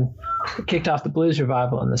town and kicked off the blues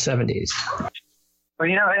revival in the 70s. Well,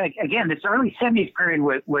 again, this early 70s period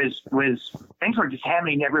was things were just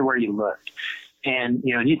happening everywhere you looked. And,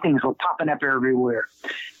 new things were popping up everywhere.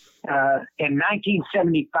 In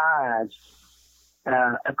 1975,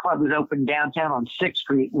 a club was opened downtown on 6th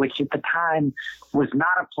Street, which at the time was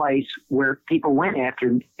not a place where people went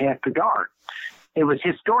after dark. It was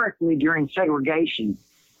historically during segregation.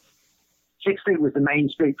 6th Street was the main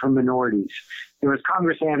street for minorities. There was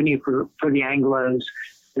Congress Avenue for the Anglos.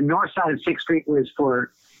 The north side of 6th Street was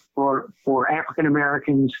for African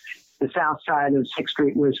Americans. The south side of 6th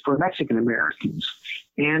Street was for Mexican Americans.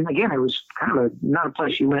 And again, it was kind of not a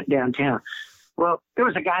place you went downtown. Well, there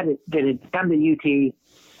was a guy that had come to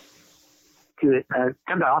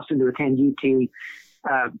come to Austin to attend UT,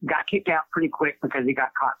 got kicked out pretty quick because he got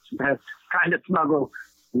caught trying to smuggle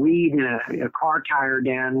weed in a car tire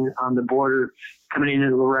down on the border coming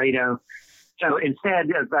into Laredo. So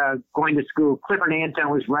instead of going to school, Clifford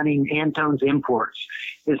Antone was running Antone's Imports,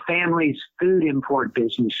 his family's food import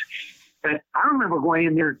business. But I remember going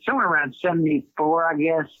in there somewhere around 74, I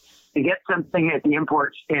guess, to get something at the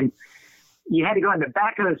imports. And you had to go in the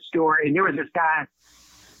back of the store, and there was this guy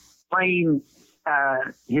playing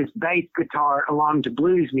his bass guitar along to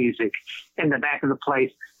blues music in the back of the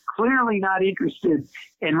place, clearly not interested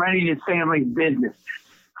in running his family's business,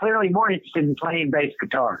 clearly more interested in playing bass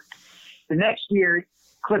guitar. The next year,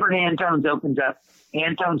 Clifford Antone's opens up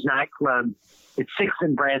Antone's Nightclub at 6th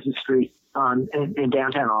and Brazos Street in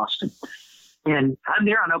downtown Austin. And I'm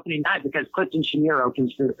there on opening night because Clifton Chenier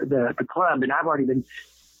opens the club, and I've already been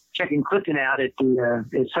checking Clifton out at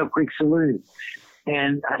Soap Creek Saloon.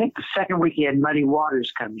 And I think the second week he had Muddy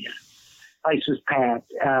Waters come in. Place was packed.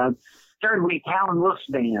 Third week, Howlin' Wolf's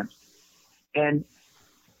band. And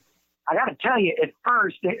I got to tell you, at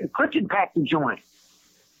first, Clifton packed the joint,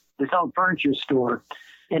 this old furniture store,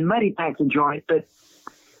 and Muddy packed the joint, but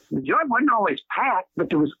the joint wasn't always packed, but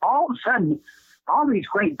there was all of a sudden all these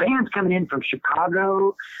great bands coming in from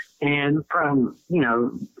Chicago and from,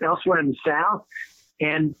 elsewhere in the South.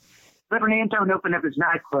 And Clifford Antone opened up his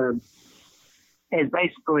nightclub as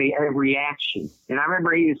basically a reaction. And I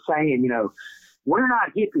remember he was saying, we're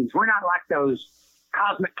not hippies. We're not like those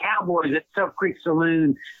Cosmic Cowboys at Soap Creek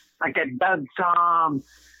Saloon, like that Doug Somm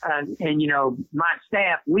and my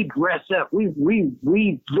staff. We dress up. We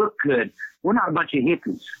look good. We're not a bunch of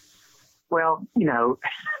hippies. Well,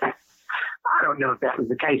 I don't know if that was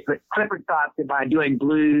the case, but Clifford thought that by doing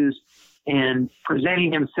blues and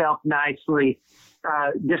presenting himself nicely,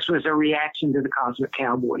 this was a reaction to the Cosmic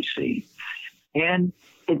Cowboy scene. And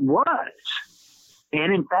it was.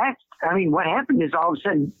 And in fact, what happened is all of a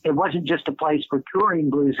sudden, it wasn't just a place for touring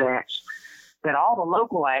blues acts, but all the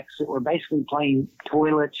local acts that were basically playing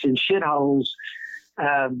toilets and shitholes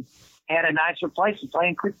had a nicer place to play,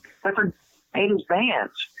 and Clifford paid his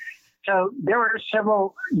bands. So there were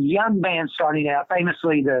several young bands starting out,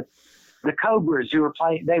 famously the Cobras, who were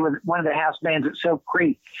playing. They were one of the house bands at Soap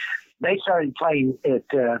Creek. They started playing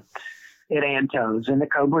at Antone's, and the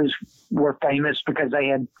Cobras were famous because they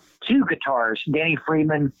had two guitars. Denny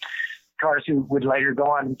Freeman, guitarist who would later go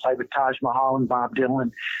on and play with Taj Mahal and Bob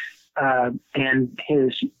Dylan, and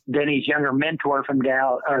Denny's younger mentor from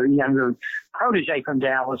Dallas, or younger protege from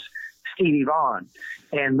Dallas, Stevie Vaughan.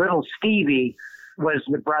 And little Stevie was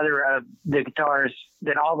the brother of the guitarist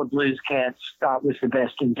that all the blues cats thought was the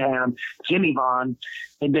best in town. Jimmy Vaughan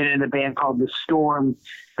had been in a band called The Storm,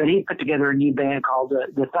 but he put together a new band called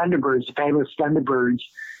the Thunderbirds, the Fabulous Thunderbirds,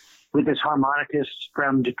 with this harmonicist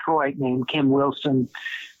from Detroit named Kim Wilson,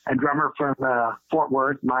 a drummer from Fort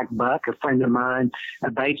Worth, Mike Buck, a friend of mine,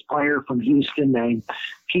 a bass player from Houston named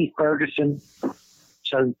Keith Ferguson.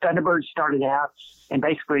 So Thunderbirds started out and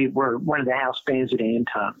basically were one of the house bands at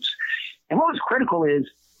Antone's. And what was critical is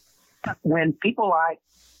when people like,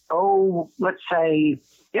 let's say,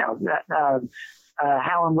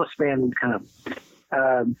 Howlin' Wolf's band would come.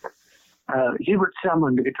 Hubert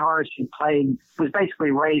Sumlin, the guitarist who played, was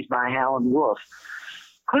basically raised by Howlin' Wolf.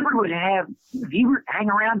 Clifford would have Hubert hang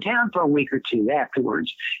around town for a week or two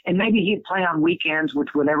afterwards. And maybe he'd play on weekends with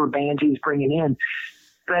whatever band he was bringing in.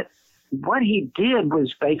 But what he did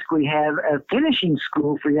was basically have a finishing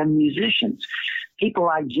school for young musicians. People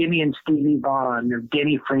like Jimmy and Stevie Vaughan, or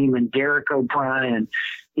Denny Freeman, Derek O'Brien.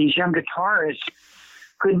 These young guitarists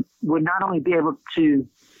would not only be able to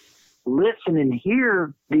listen and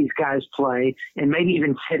hear these guys play and maybe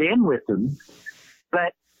even sit in with them,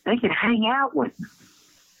 but they could hang out with them.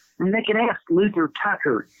 And they could ask Luther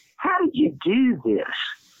Tucker, how did you do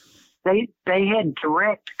this? They had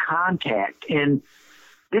direct contact. And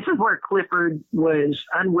this is where Clifford was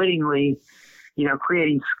unwittingly,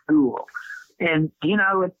 creating school. And,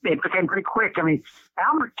 it became pretty quick. I mean,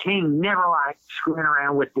 Albert King never liked screwing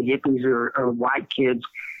around with the hippies or white kids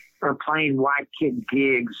or playing white kid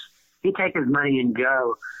gigs. He'd take his money and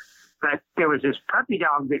go. But there was this puppy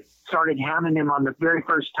dog that started hounding him on the very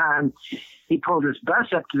first time he pulled his bus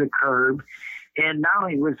up to the curb. And not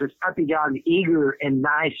only was this puppy dog eager and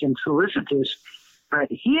nice and solicitous, but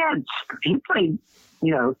he played,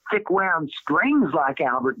 thick wound strings like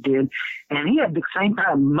Albert did. And he had the same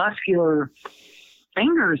kind of muscular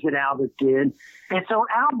fingers that Albert did. And so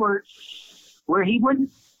Albert, where he wouldn't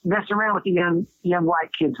mess around with the young white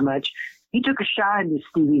kids much, he took a shine to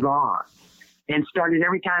Stevie Vaughan and started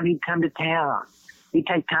every time he'd come to town. He'd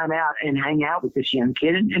take time out and hang out with this young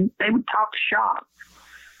kid, and they would talk shop.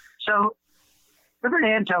 So Clifford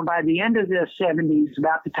Antone, by the end of the 70s,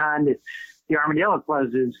 about the time that the Armadillo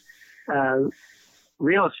closes,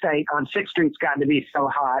 real estate on 6th Street's gotten to be so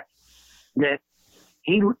hot that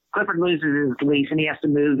Clifford loses his lease and he has to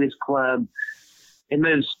move his club and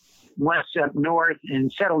moves west up north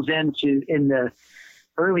and settles in the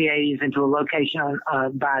early 80s into a location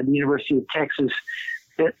by the University of Texas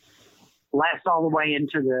that lasts all the way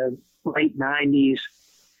into the late 90s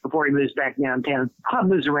before he moves back downtown. Club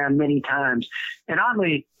moves around many times. And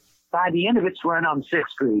oddly, by the end of its run on 6th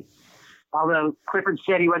Street, although Clifford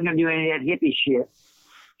said he wasn't going to do any of that hippie shit,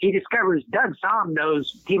 he discovers Doug Somm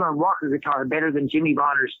knows T-Bone Walker guitar better than Jimmy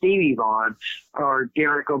Vaughan or Stevie Vaughan or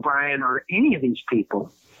Derek O'Brien or any of these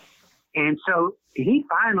people. And so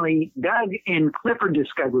Doug and Clifford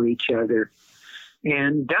discover each other.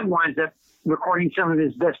 And Doug winds up recording some of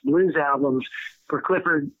his best blues albums for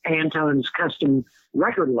Clifford Antone's custom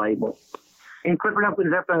record label. And Clifford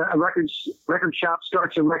opens up a record shop,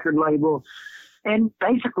 starts a record label, and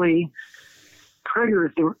basically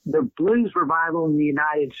triggers the blues revival in the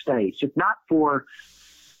United States. If not for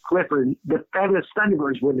Clifford, the Fabulous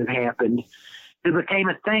Thunderbirds wouldn't have happened. It became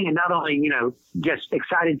a thing, and not only, just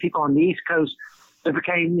excited people on the East Coast, it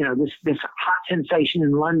became, this hot sensation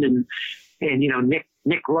in London. And,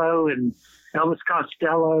 Nick Lowe and Elvis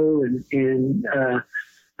Costello and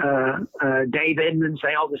Dave Edmunds,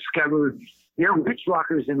 they all discovered they're rich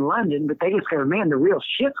rockers in London, but they discovered, man, the real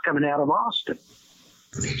shit's coming out of Austin.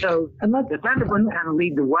 So the Thunderbirds kind of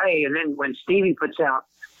lead the way. And then when Stevie puts out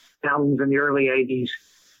albums in the early 80s,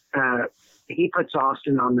 he puts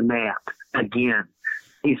Austin on the map again.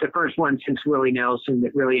 He's the first one since Willie Nelson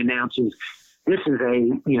that really announces this is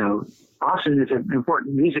Austin is an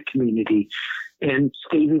important music community. And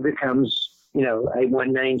Stevie becomes, a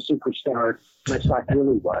one-name superstar, much like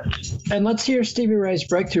Willie was. And let's hear Stevie Ray's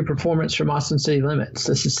breakthrough performance from Austin City Limits.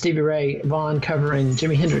 This is Stevie Ray Vaughan covering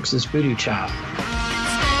Jimi Hendrix's Voodoo Child.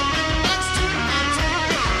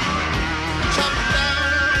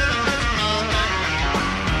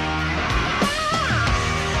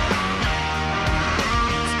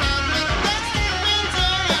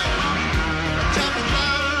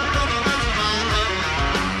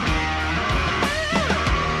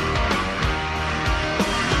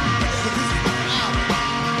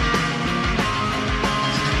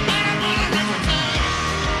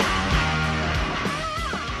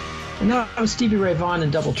 That was Stevie Ray Vaughan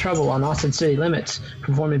and Double Trouble on Austin City Limits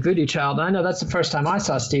performing Voodoo Child. And I know that's the first time I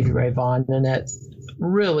saw Stevie Ray Vaughan, and it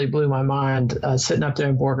really blew my mind sitting up there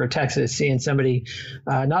in Borger, Texas, seeing somebody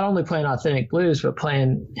not only playing authentic blues, but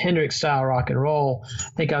playing Hendrix-style rock and roll. I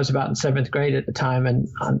think I was about in 7th grade at the time, and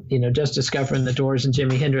just discovering the Doors and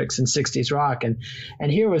Jimi Hendrix and 60s rock. And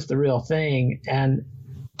here was the real thing, and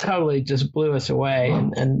totally just blew us away.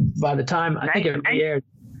 And by the time I think it aired,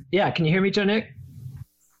 yeah, can you hear me, Joe Nick?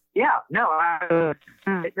 Yeah, no,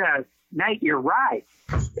 Nate, you're right.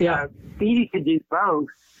 Yeah. Stevie could do both,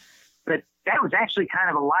 but that was actually kind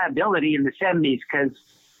of a liability in the 70s because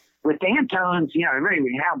with the Antones,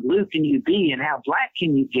 really, how blue can you be and how black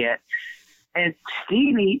can you get? And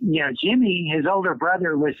Stevie, Jimmy, his older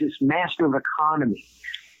brother, was this master of economy.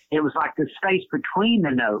 It was like the space between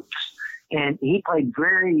the notes. And he played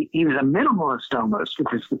he was a minimalist almost with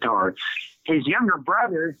his guitar. His younger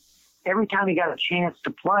brother, every time he got a chance to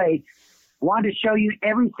play, wanted to show you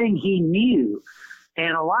everything he knew.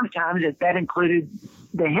 And a lot of times that included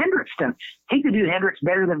the Hendrix stuff. He could do Hendrix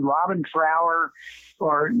better than Robin Trower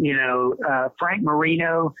or, Frank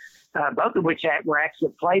Marino, both of which were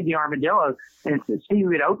actually played the Armadillo. And Stevie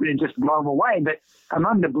would open and just blow them away. But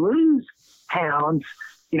among the blues towns,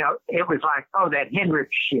 it was like, oh, that Hendrix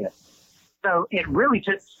shit. So it really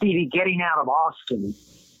took Stevie getting out of Austin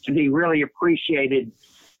to be really appreciated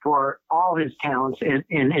for all his talents. And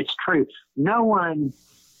it's true. No one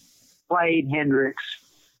played Hendrix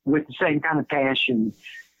with the same kind of passion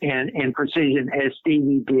and precision as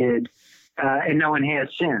Stevie did, and no one has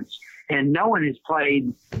since. And no one has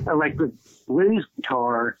played electric blues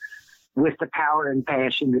guitar with the power and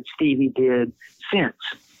passion that Stevie did since.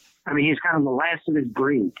 I mean, he's kind of the last of his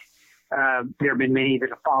breed. There have been many that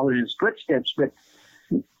have followed in his footsteps, but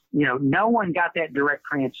no one got that direct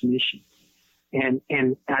transmission, and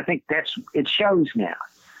I think it shows now.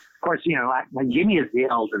 Of course, like Jimmy is the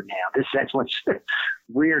elder now. That's what's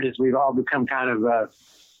weird is we've all become kind of,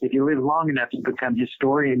 if you live long enough, you become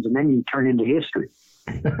historians, and then you turn into history.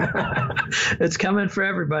 It's coming for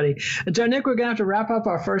everybody. And Joe Nick, we're going to have to wrap up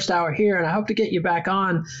our first hour here, and I hope to get you back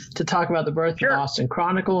on to talk about the Birth of the Austin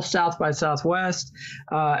Chronicle, South by Southwest,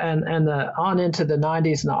 and on into the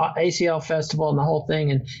 90s and the ACL Festival and the whole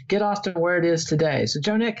thing, and get Austin where it is today. So,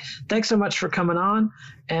 Joe Nick, thanks so much for coming on,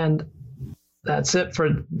 and that's it for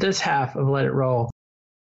this half of Let It Roll.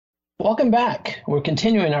 Welcome back. We're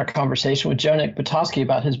continuing our conversation with Joe Nick Petoskey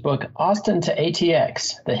about his book, Austin to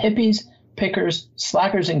ATX, The Hippies, Pickers,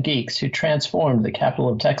 Slackers, and Geeks Who Transformed the Capital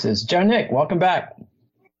of Texas. Joe Nick, welcome back.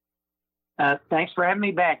 Thanks for having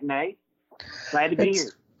me back, Nate. Glad to be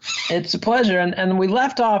here. It's a pleasure. And we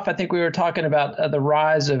left off, I think we were talking about the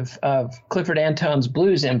rise of Clifford Antone's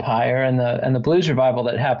blues empire and the blues revival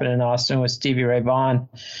that happened in Austin with Stevie Ray Vaughan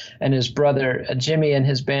and his brother Jimmy and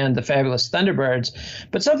his band, the Fabulous Thunderbirds.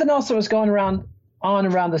 But something else that was going around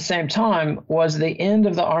the same time was the end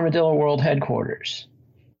of the Armadillo World Headquarters.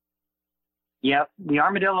 Yep. The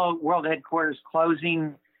Armadillo World Headquarters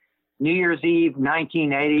closing New Year's Eve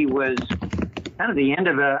 1980 was kind of the end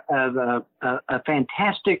of a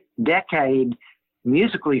fantastic decade,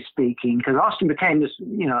 musically speaking, because Austin became this,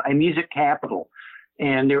 a music capital.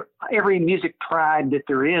 And every music tribe that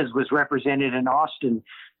there is was represented in Austin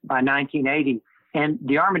by 1980. And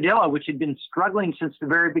the Armadillo, which had been struggling since the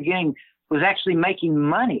very beginning, was actually making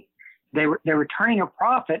money. They were turning a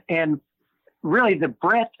profit, and really the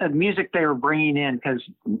breadth of music they were bringing in, because,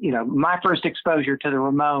 my first exposure to the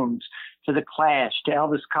Ramones, to the Clash, to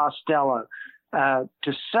Elvis Costello,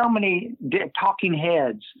 to so many Talking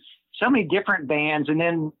Heads, so many different bands, and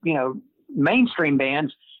then, mainstream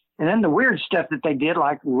bands. And then the weird stuff that they did,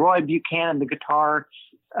 like Roy Buchanan, the guitar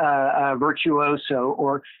virtuoso,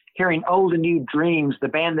 or hearing Old and New Dreams, the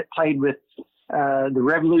band that played with the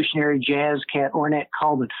revolutionary jazz cat Ornette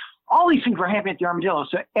Coleman. All these things were happening at the Armadillo.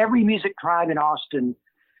 So every music tribe in Austin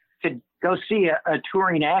could go see a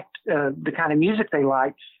touring act, the kind of music they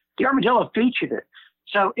liked. The Armadillo featured it.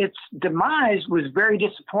 So its demise was very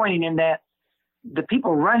disappointing in that the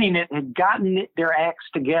people running it had gotten their acts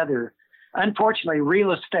together. Unfortunately,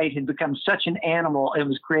 real estate had become such an animal. It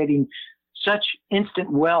was creating such instant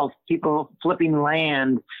wealth, people flipping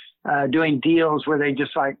land, doing deals where they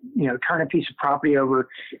just turn a piece of property over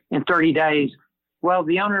in 30 days. Well,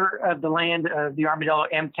 the owner of the land, the Armadillo,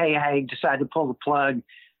 M.K. Haig, decided to pull the plug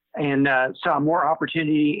and saw more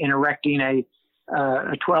opportunity in erecting a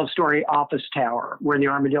 12-story office tower where the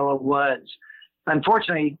Armadillo was.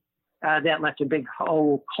 Unfortunately, that left a big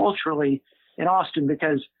hole culturally in Austin,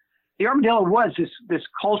 because the Armadillo was this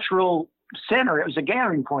cultural center. It was a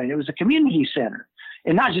gathering point. It was a community center,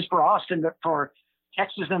 and not just for Austin, but for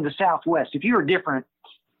Texas and the Southwest. If you were different,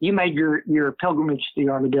 you made your pilgrimage to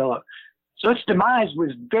the Armadillo. So its demise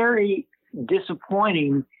was very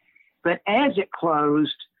disappointing. But as it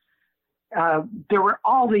closed, there were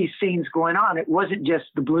all these scenes going on. It wasn't just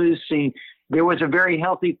the blues scene. There was a very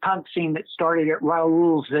healthy punk scene that started at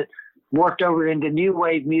Raoul's that morphed over into new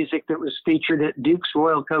wave music that was featured at Duke's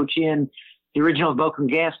Royal Coach Inn, the original Boca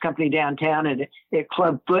Gas Company downtown, and at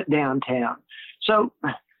Club Foot downtown. So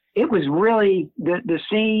it was really the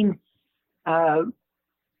scene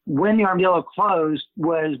when the Armadillo closed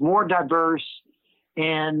was more diverse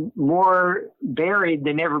and more varied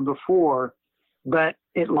than ever before, but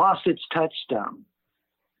it lost its touchstone.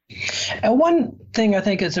 And one thing I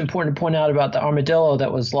think it's important to point out about the Armadillo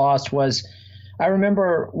that was lost was, I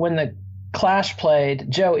remember when the Clash played,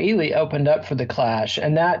 Joe Ely opened up for the Clash,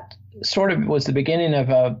 and that sort of was the beginning of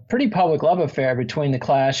a pretty public love affair between the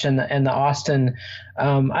Clash and the Austin.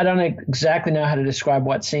 I don't exactly know how to describe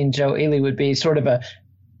what scene Joe Ely would be, sort of a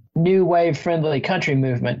new wave friendly country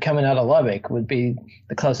movement coming out of Lubbock would be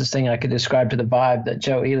the closest thing I could describe to the vibe that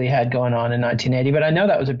Joe Ely had going on in 1980. But I know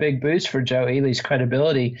that was a big boost for Joe Ely's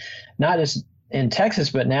credibility, not just in Texas,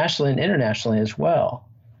 but nationally and internationally as well.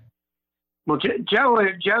 Well,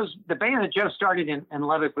 Joe's the band that Joe started in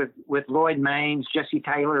Lubbock with Lloyd Maines, Jesse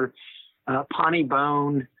Taylor, Pawnee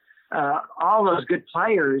Bone, all those good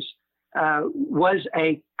players, was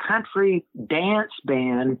a country dance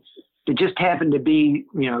band that just happened to be,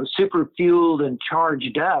 super fueled and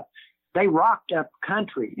charged up. They rocked up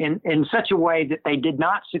country in such a way that they did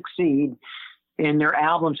not succeed in their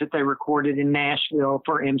albums that they recorded in Nashville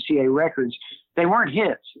for MCA Records. They weren't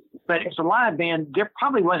hits, but as a live band, there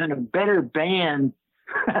probably wasn't a better band.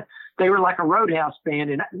 They were like a roadhouse band,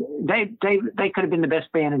 and they could have been the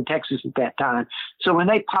best band in Texas at that time. So when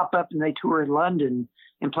they pop up and they tour in London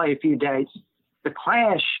and play a few dates, the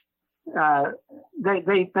Clash,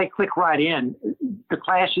 they click right in. The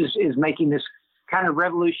Clash is making this kind of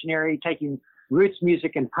revolutionary, taking roots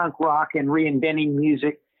music and punk rock and reinventing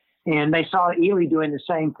music. And they saw Ely doing the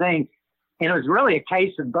same thing. And it was really a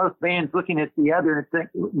case of both bands looking at the other and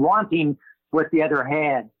wanting what the other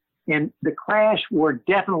had. And the Clash were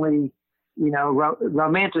definitely,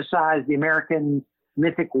 romanticized the American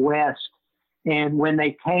mythic West. And when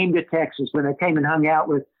they came to Texas, when they came and hung out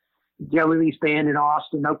with Joe Ely's band in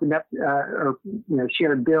Austin, opened up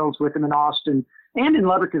shared bills with them in Austin and in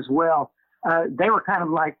Lubbock as well, they were kind of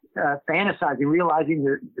like fantasizing, realizing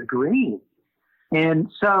their dream.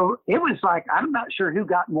 And so it was like, I'm not sure who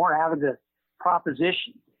got more out of the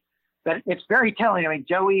proposition, but it's very telling. I mean,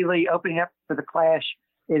 Joe Ely opening up for the Clash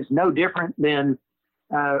is no different than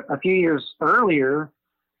a few years earlier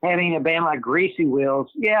having a band like Greasy Wheels.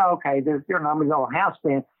 Yeah, okay, they're an Armadillo house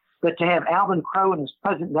band, but to have Alvin Crow and his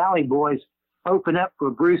Pleasant Valley Boys open up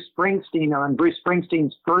for Bruce Springsteen on Bruce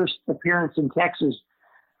Springsteen's first appearance in Texas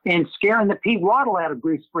and scaring the pea waddle out of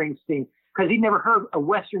Bruce Springsteen because he'd never heard a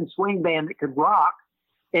Western swing band that could rock,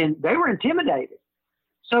 and they were intimidated.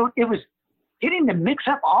 So it was getting to mix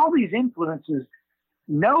up all these influences.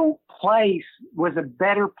 No place was a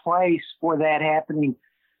better place for that happening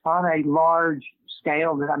on a large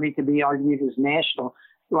scale that, could be argued as national,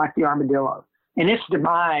 like the Armadillo. And its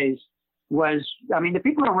demise was, the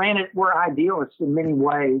people who ran it were idealists in many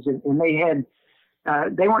ways, and they had,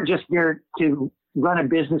 they weren't just there to run a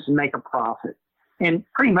business and make a profit. And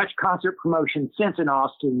pretty much concert promotion since in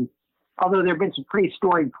Austin, although there have been some pretty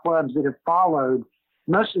storied clubs that have followed,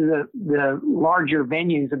 most of the larger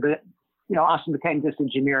venues, Austin became just a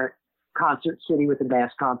generic concert city with the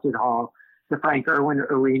Bass Concert Hall, the Frank Irwin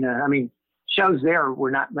Arena. Shows there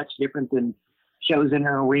were not much different than shows in an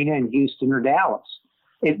arena in Houston or Dallas.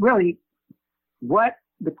 It really, what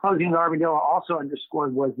the closing of the Armadillo also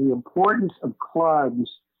underscored was the importance of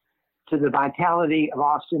clubs to the vitality of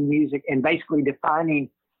Austin music and basically defining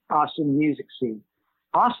Austin music scene.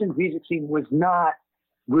 Austin's music scene was not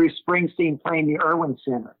Bruce Springsteen playing the Irwin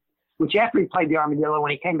Center, which after he played the Armadillo,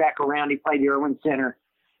 when he came back around, he played the Irwin Center,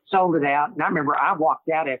 sold it out. And I remember I walked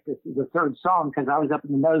out after the third song because I was up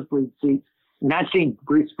in the nosebleed seats, and I'd seen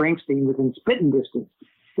Bruce Springsteen within spitting distance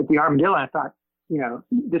at the Armadillo. I thought,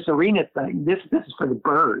 this arena thing, this is for the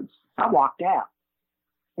birds. I walked out.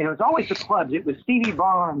 And it was always the clubs. It was Stevie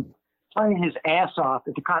Vaughan playing his ass off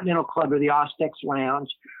at the Continental Club or the Ostex Lounge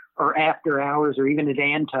or After Hours or even at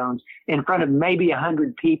Antone's in front of maybe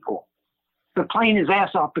 100 people, but playing his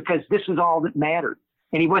ass off because this is all that mattered.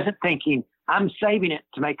 And he wasn't thinking, I'm saving it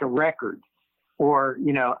to make a record, or,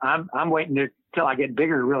 I'm waiting till I get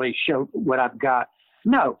bigger to really show what I've got.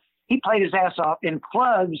 No, he played his ass off in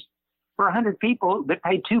clubs for 100 people that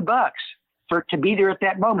paid $2 to be there at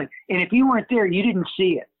that moment. And if you weren't there, you didn't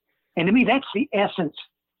see it. And to me, that's the essence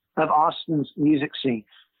of Austin's music scene.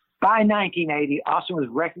 By 1980, Austin was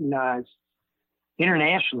recognized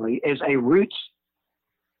internationally as a roots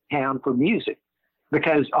town for music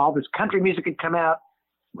because all this country music had come out,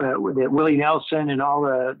 that Willie Nelson and all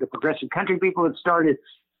the progressive country people had started.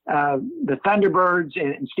 The Thunderbirds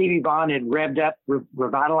and Stevie Vaughan had revved up,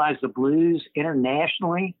 revitalized the blues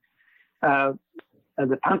internationally. The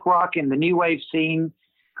punk rock and the new wave scene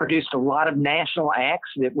produced a lot of national acts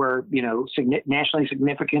that were, nationally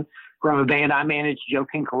significant, from a band I managed, Joe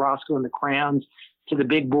King Carrasco and the Crowns, to the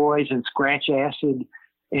Big Boys and Scratch Acid,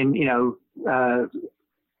 and,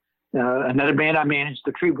 another band I managed,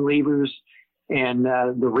 the True Believers, and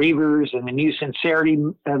the Reavers and the New Sincerity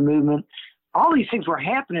movement. All these things were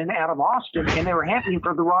happening out of Austin, and they were happening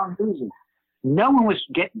for the wrong reason. No one was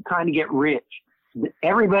trying to get rich.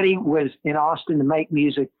 Everybody was in Austin to make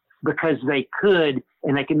music because they could,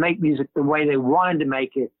 and they could make music the way they wanted to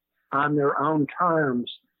make it on their own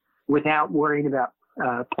terms without worrying about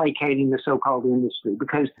placating the so-called industry,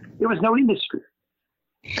 because there was no industry.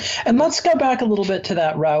 And let's go back a little bit to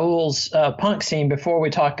that Raoul's punk scene before we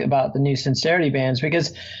talk about the new Sincerity bands,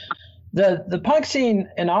 because the punk scene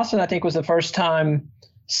in Austin, I think, was the first time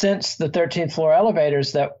since the 13th Floor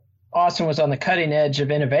Elevators that Austin was on the cutting edge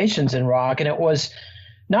of innovations in rock. And it was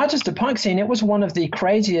not just a punk scene, it was one of the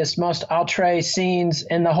craziest, most outre scenes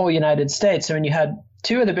in the whole United States. I mean, you had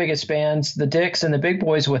two of the biggest bands, the Dicks and the Big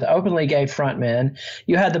Boys, with openly gay frontmen.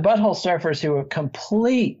 You had the Butthole Surfers, who were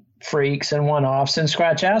complete freaks and one-offs, and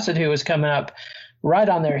Scratch Acid, who was coming up right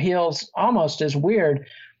on their heels, almost as weird.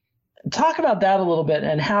 Talk about that a little bit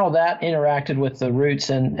and how that interacted with the roots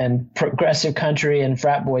and progressive country and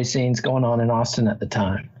frat boy scenes going on in Austin at the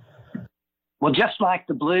time. Well, just like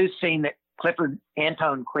the blues scene that Clifford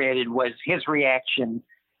Antone created was his reaction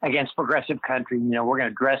against progressive country. You know, we're going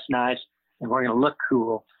to dress nice and we're going to look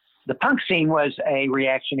cool. The punk scene was a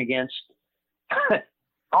reaction against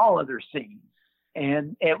all other scenes.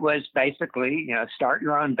 And it was basically, you know, start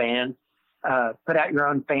your own band, put out your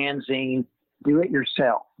own fanzine, do it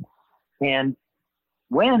yourself. And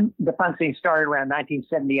when the punk scene started around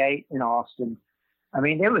 1978 in Austin, I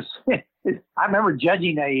mean, it was, I remember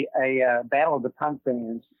judging a battle of the punk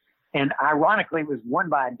bands. And ironically, it was won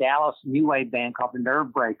by a Dallas new wave band called the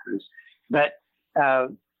Nerve Breakers. But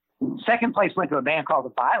second place went to a band called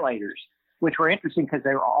the Violators, which were interesting because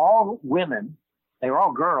they were all women. They were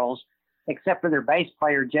all girls, except for their bass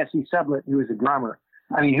player, Jesse Sublett, who was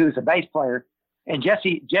a bass player. And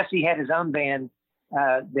Jesse had his own band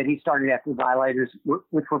that he started after the Violators,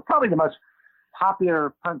 which were probably the most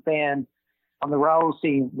popular punk band on the roll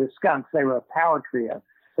scene, the Skunks. They were a power trio.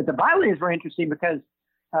 But the Violators were interesting because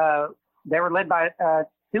they were led by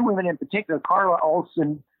two women in particular, Carla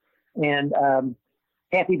Olson and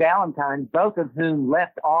Kathy Valentine, both of whom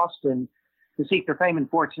left Austin to seek their fame and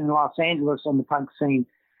fortune in Los Angeles on the punk scene.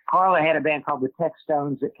 Carla had a band called the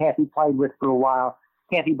Textones that Kathy played with for a while.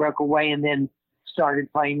 Kathy broke away and then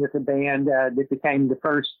started playing with a band that became the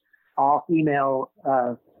first all-female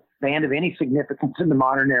band of any significance in the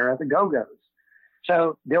modern era, the Go-Go's.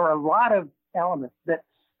 So there were a lot of elements that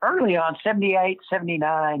early on, 78,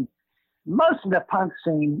 79, most of the punk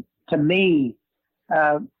scene, to me,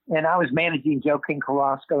 and I was managing Joe King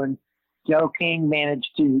Carrasco, and Joe King managed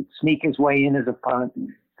to sneak his way in as a punk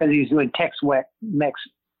because he was doing Tex-Mex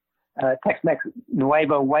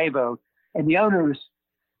Nuevo Huevo, and the owners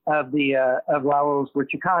of Raoul's were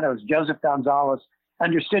Chicanos. Joseph Gonzalez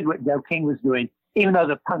understood what Joe King was doing, even though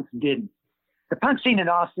the punks didn't. The punk scene in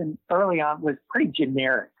Austin early on was pretty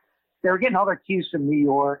generic. They were getting all their cues from New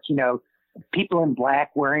York, you know, people in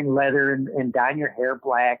black wearing leather and dyeing your hair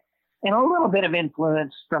black, and a little bit of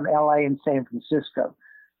influence from LA and San Francisco.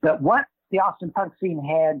 But what the Austin punk scene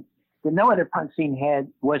had that no other punk scene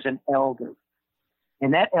had was an elder.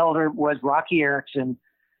 And that elder was Rocky Erickson,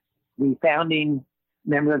 the founding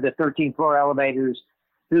member of the 13th Floor Elevators,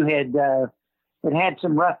 who had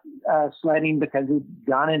some rough sledding because he'd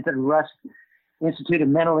gone into the Rusk Institute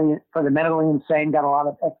for the Mentally Insane, got a lot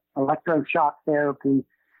of electroshock therapy,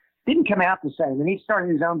 didn't come out the same. And he started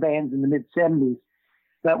his own bands in the mid-'70s.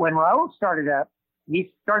 But when Raoul started up,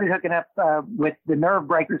 he started hooking up with the Nerve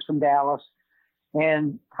Breakers from Dallas,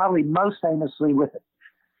 and probably most famously with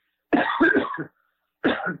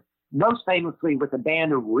a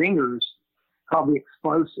band of ringers called the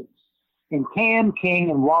Explosives. And Cam King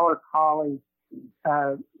and Waller Colley,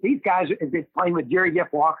 these guys had been playing with Jerry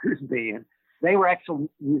Jeff Walker's band. They were actual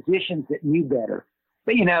musicians that knew better.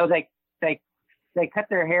 But, you know, they cut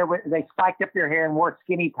their hair, they spiked up their hair and wore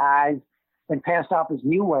skinny ties and passed off as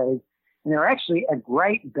new wave. And they're actually a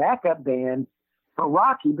great backup band for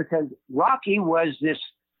Rocky, because Rocky was this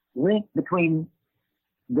link between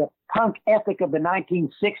the punk ethic of the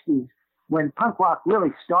 1960s, when punk rock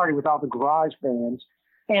really started with all the garage bands,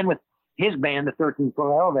 and with his band, the 13th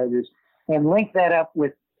Floor Elevators, and link that up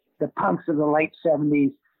with the punks of the late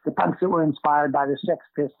 70s, the punks that were inspired by the Sex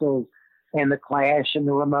Pistols and the Clash and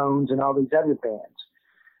the Ramones and all these other bands.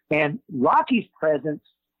 And Rocky's presence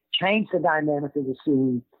changed the dynamic of the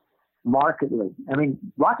scene markedly. I mean,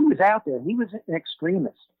 Rocky was out there. He was an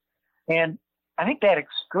extremist. And I think that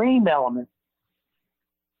extreme element,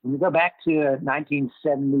 when you go back to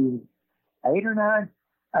 1978 or 9,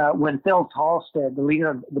 when Phil Tolstead, the leader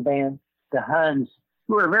of the band, the Huns,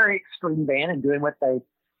 who were a very extreme band and doing what they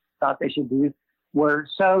thought they should do, were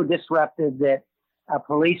so disruptive that a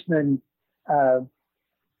policeman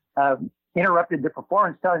interrupted the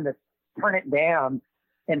performance, telling them to turn it down.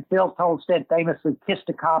 And Phil Tolstead famously kissed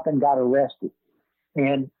a cop and got arrested.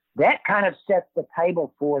 And that kind of set the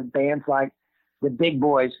table for bands like the Big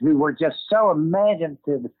Boys, who were just so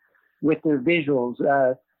imaginative with their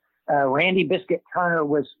visuals. Randy Biscuit Turner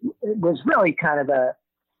was really kind of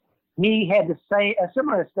he had to say a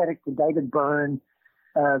similar aesthetic to David Byrne,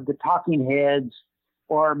 the Talking Heads,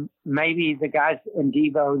 or maybe the guys in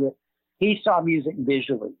Devo, that he saw music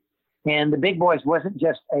visually. And the Big Boys wasn't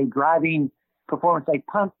just a driving performance, a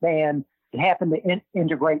punk band that happened to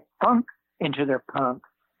integrate funk into their punk,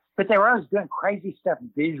 but they were always doing crazy stuff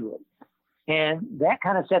visually. And that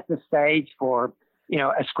kind of set the stage for,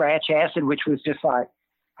 a Scratch Acid, which was just like,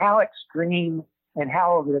 how extreme and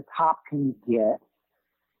how over the top can you get?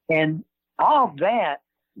 And all of that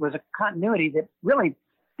was a continuity that really,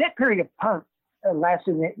 that period of punk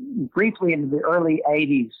lasted briefly into the early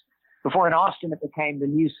 80s, before in Austin it became the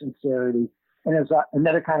New Sincerity, and it was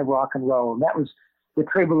another kind of rock and roll. And that was the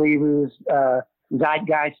True Believers,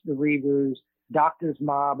 Zeitgeist, the Reavers, Doctor's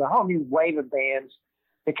Mob, a whole new wave of bands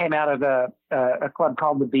that came out of a club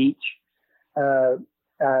called The Beach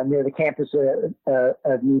near the campus of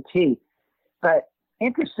UT. But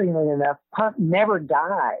interestingly enough, punk never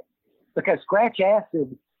died, because Scratch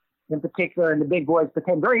Acid in particular and the Big Boys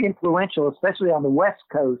became very influential, especially on the West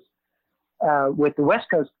Coast, with the West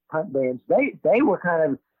Coast punk bands. They were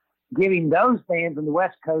kind of giving those bands on the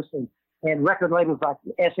West Coast and record labels like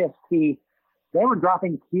the SST, they were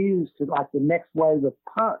dropping cues to like the next wave of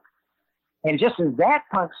punk. And just as that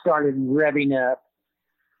punk started revving up,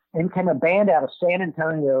 and came a band out of San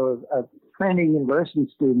Antonio of Trinity University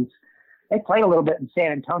students. They played a little bit in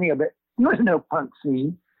San Antonio, but there was no punk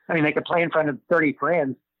scene. I mean, they could play in front of 30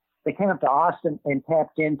 friends. They came up to Austin and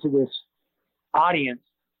tapped into this audience,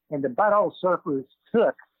 and the Butthole Surfers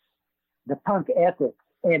took the punk ethic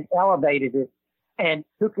and elevated it and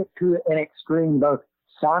took it to an extreme, both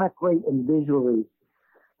sonically and visually,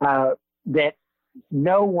 that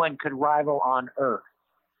no one could rival on earth.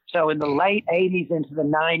 So in the late 80s into the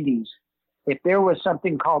 90s, if there was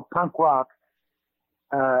something called punk rock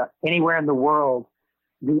anywhere in the world,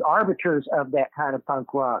 the arbiters of that kind of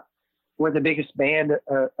punk rock were the biggest band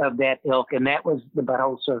of that ilk, and that was the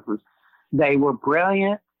Butthole Surfers. They were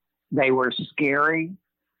brilliant. They were scary.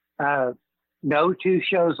 No two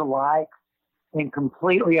shows alike, and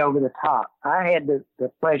completely over the top. I had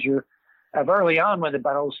the pleasure of early on, when the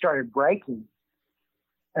Buttholes started breaking,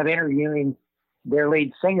 of interviewing their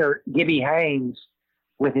lead singer, Gibby Haynes,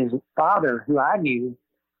 with his father, who I knew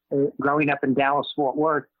growing up in Dallas, Fort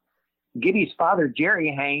Worth. Gibby's father, Jerry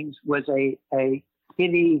Haynes, was a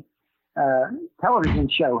kiddie television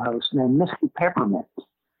show host named Mr. Peppermint.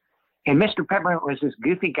 And Mr. Peppermint was this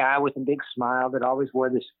goofy guy with a big smile that always wore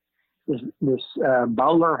this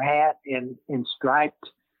bowler hat and striped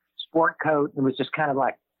sport coat, and was just kind of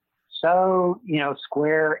like so,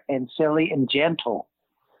 square and silly and gentle.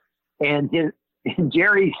 And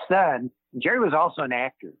Jerry's son, Jerry was also an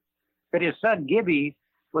actor, but his son Gibby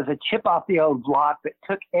was a chip off the old block that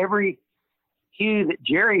took every cue that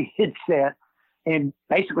Jerry had set and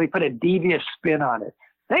basically put a devious spin on it.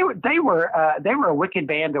 They were a wicked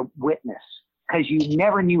band to witness, because you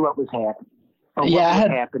never knew what was happening or what was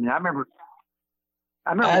happening. I remember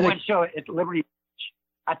one show at Liberty Beach.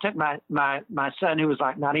 I took my son, who was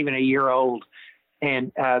like not even a year old,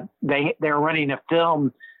 and they were running a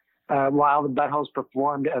film while the Buttholes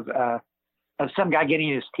performed of some guy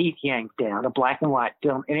getting his teeth yanked down, a black and white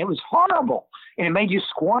film, and it was horrible, and it made you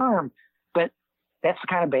squirm. But that's the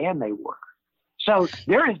kind of band they were. So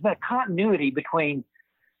there is the continuity between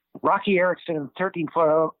Rocky Erickson and the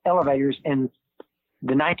 13-Foot Elevators in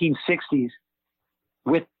the 1960s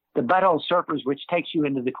with the Butthole Surfers, which takes you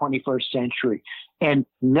into the 21st century. And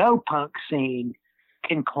no punk scene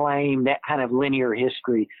can claim that kind of linear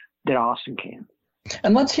history that Austin can.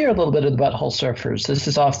 And let's hear a little bit of the Butthole Surfers. This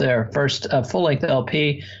is off their first full-length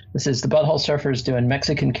LP. This is the Butthole Surfers doing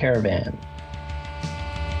Mexican Caravan.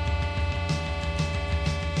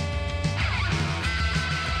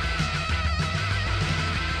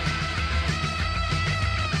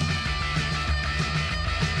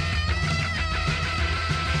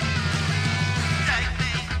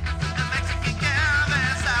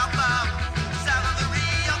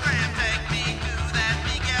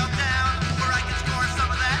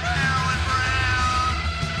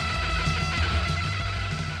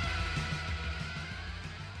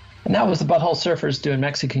 And that was the Butthole Surfers doing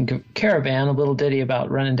Mexican Caravan, a little ditty about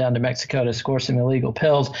running down to Mexico to score some illegal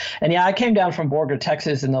pills. And yeah, I came down from Borger,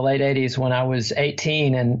 Texas in the late 80s when I was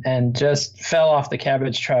 18 and just fell off the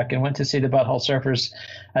cabbage truck and went to see the Butthole Surfers.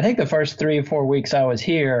 I think the first 3 or 4 weeks I was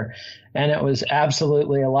here, and it was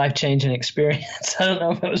absolutely a life-changing experience. I don't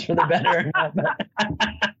know if it was for the better or not,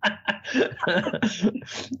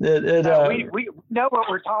 but we know what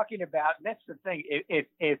we're talking about. And that's the thing.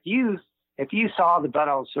 If you if you saw the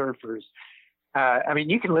Butthole Surfers, I mean,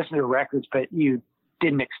 you can listen to records, but you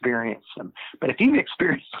didn't experience them. But if you've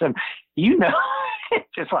experienced them, you know, it's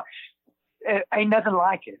just like, it ain't nothing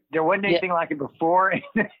like it. There wasn't anything like it before, and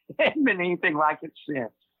there hasn't been anything like it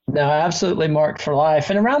since. No, absolutely marked for life.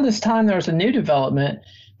 And around this time, there was a new development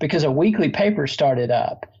because a weekly paper started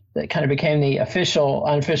up that kind of became the official,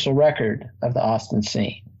 unofficial record of the Austin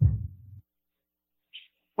scene.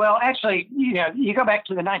 Well, actually, you know, you go back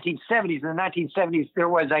to the 1970s. In the 1970s, there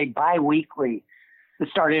was a biweekly that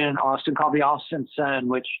started in Austin called the Austin Sun,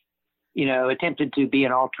 which, you know, attempted to be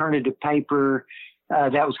an alternative paper.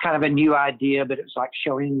 That was kind of a new idea, but it was like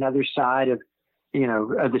showing another side of, you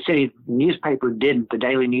know, of the city. The newspaper didn't, the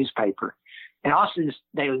daily newspaper. And Austin's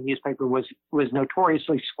daily newspaper was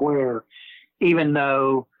notoriously square, even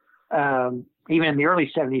though, even in the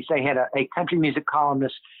early 70s, they had a country music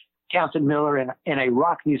columnist, Townsend Miller, and a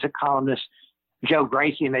rock music columnist, Joe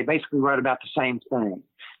Gracie, and they basically wrote about the same thing.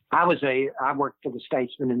 I worked for the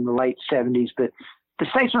Statesman in the late 70s, but the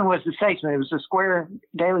Statesman was the Statesman. It was a square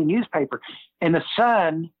daily newspaper. And the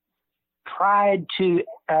Sun tried to,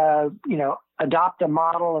 you know, adopt a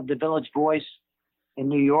model of the Village Voice in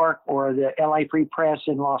New York or the LA Free Press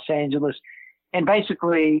in Los Angeles, and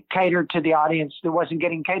basically catered to the audience that wasn't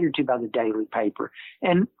getting catered to by the daily paper.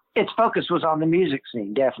 And its focus was on the music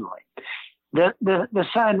scene, definitely. The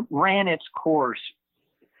Sun ran its course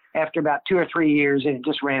after about 2 or 3 years, and it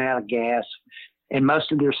just ran out of gas. And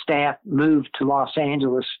most of their staff moved to Los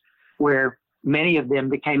Angeles, where many of them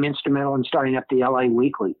became instrumental in starting up the LA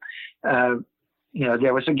Weekly. You know,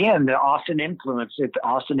 there was, again, the Austin influence, the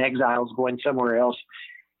Austin exiles going somewhere else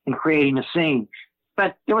and creating a scene.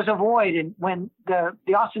 But there was a void, and when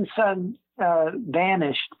the Austin Sun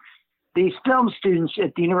vanished, these film students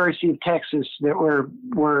at the University of Texas that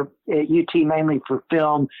were at UT mainly for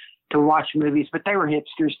film to watch movies, but they were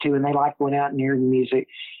hipsters too, and they liked going out and hearing music,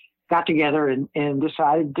 got together and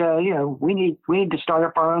decided, you know, we need to start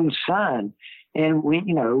up our own Sun. And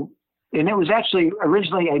and it was actually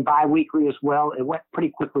originally a biweekly as well. It went pretty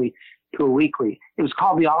quickly to a weekly. It was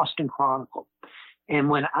called the Austin Chronicle. And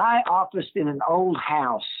when I officed in an old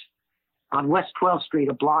house on West 12th Street,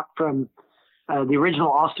 a block from the original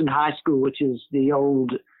Austin High School, which is the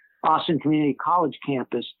old Austin Community College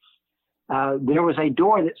campus, there was a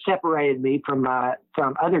door that separated me from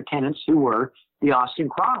other tenants who were the Austin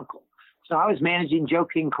Chronicle. So I was managing Joe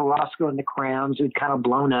King Carrasco and the Crowns, who'd kind of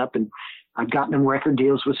blown up, and I'd gotten them record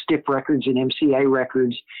deals with Stiff Records and MCA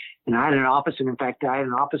Records. And I had an office, and in fact, I had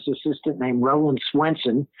an office assistant named Roland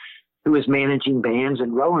Swenson, who was managing bands,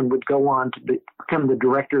 and Roland would go on to become the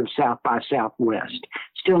director of South by Southwest.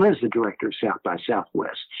 Still is the director of South by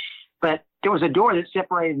Southwest. But there was a door that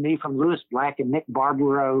separated me from Louis Black and Nick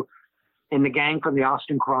Barbaro and the gang from the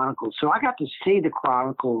Austin Chronicle. So I got to see the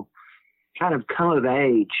Chronicle kind of come of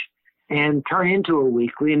age and turn into a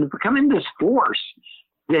weekly and becoming this force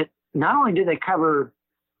that not only did they cover,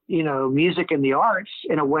 you know, music and the arts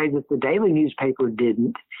in a way that the daily newspaper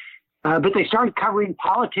didn't, but they started covering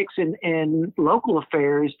politics and local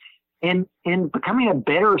affairs and becoming a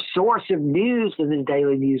better source of news than the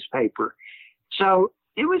daily newspaper. So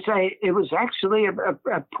it was actually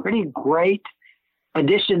a pretty great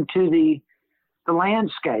addition to the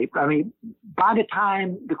landscape. I mean, by the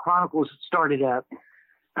time the Chronicles started up,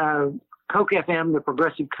 Coke FM, the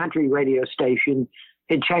progressive country radio station,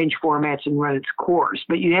 had changed formats and run its course.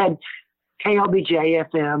 But you had KLBJ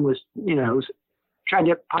FM was, you know, trying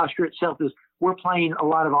to posture itself as we're playing a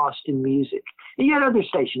lot of Austin music. And you had other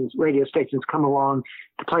stations, radio stations, come along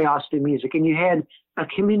to play Austin music. And you had a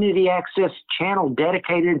community access channel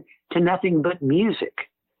dedicated to nothing but music.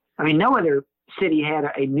 I mean, no other city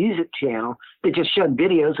had a music channel that just showed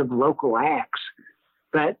videos of local acts.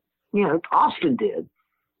 But, you know, Austin did.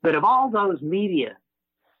 But of all those media,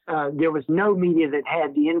 there was no media that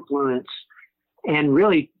had the influence and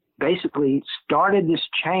really basically started this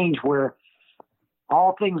change where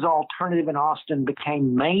all things alternative in Austin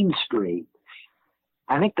became mainstream.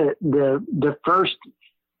 I think the first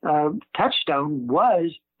touchstone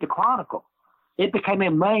was the Chronicle. It became a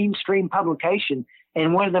mainstream publication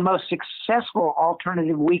and one of the most successful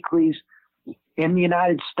alternative weeklies in the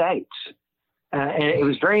United States. And it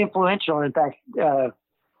was very influential. In fact,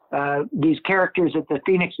 these characters at the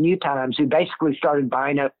Phoenix New Times, who basically started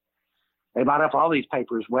they bought up all these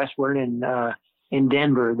papers, Westward and in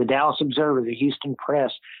Denver, the Dallas Observer, the Houston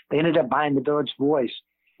Press. They ended up buying the Village Voice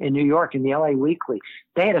in New York and the LA Weekly.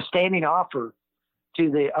 They had a standing offer to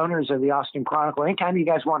the owners of the Austin Chronicle. Anytime you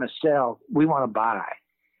guys want to sell, we want to buy.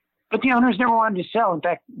 But the owners never wanted to sell. In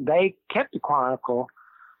fact, they kept the Chronicle.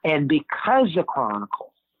 And because the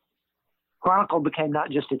Chronicle Chronicle became not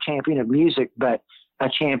just a champion of music, but a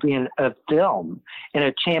champion of film and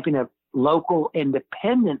a champion of local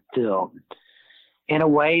independent film in a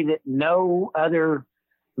way that no other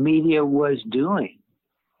media was doing.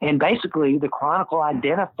 And basically, the Chronicle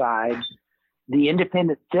identified the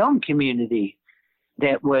independent film community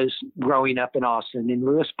that was growing up in Austin. And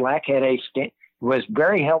Lewis Black was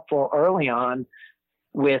very helpful early on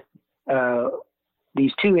with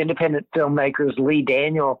these two independent filmmakers, Lee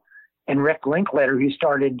Daniel and Rick Linklater, who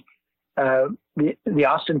started the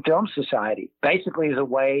Austin Film Society, basically as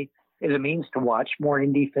a means to watch more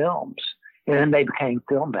indie films. And then they became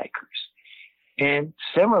filmmakers. And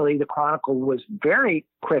similarly, the Chronicle was very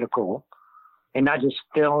critical, and not just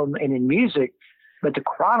film and in music, but the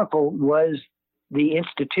Chronicle was the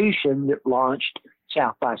institution that launched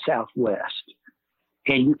South by Southwest.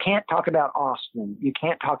 And you can't talk about Austin, you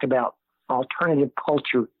can't talk about alternative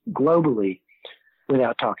culture globally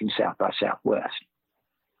without talking South by Southwest.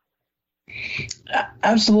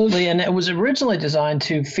 Absolutely. And it was originally designed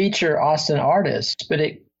to feature Austin artists, but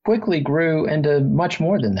it quickly grew into much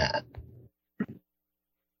more than that.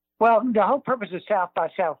 Well, the whole purpose of South by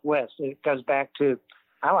Southwest, it goes back to,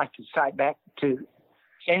 I like to cite back to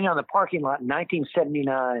standing on the parking lot in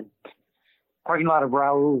 1979, parking lot of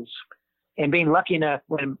Raoul's, and being lucky enough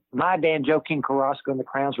when my band, Joe King Carrasco and the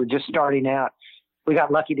Crowns, were just starting out, we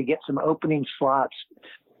got lucky to get some opening slots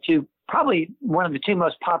to probably one of the two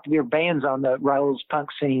most popular bands on the Raoul's punk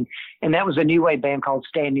scene, and that was a new wave band called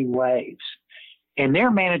Standing Waves. And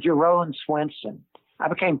their manager, Roland Swenson, I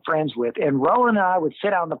became friends with. And Roland and I would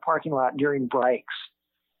sit out in the parking lot during breaks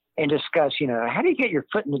and discuss, how do you get your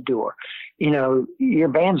foot in the door? Your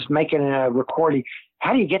band's making a recording.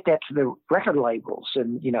 How do you get that to the record labels?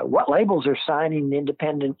 And, what labels are signing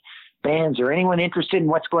independent bands, or anyone interested in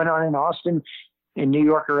what's going on in Austin, in New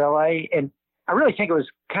York or LA? And I really think it was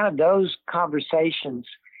kind of those conversations.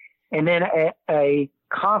 And then a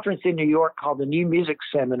conference in New York called the New Music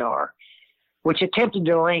Seminar, which attempted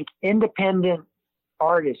to link independent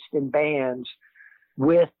artists and bands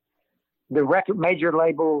with the record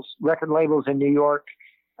labels in New York.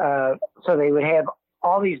 So they would have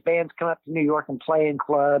all these bands come up to New York and play in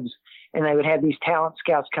clubs, and they would have these talent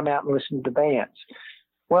scouts come out and listen to the bands.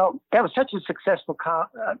 Well, that was such a successful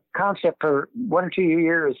concept for 1 or 2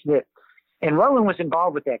 years and Roland was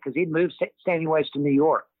involved with that because he'd moved Standing Waves to New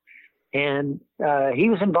York, and he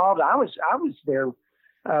was involved. I was there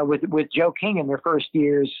with Joe King in their first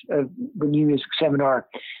years of the New Music Seminar.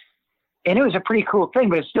 And it was a pretty cool thing,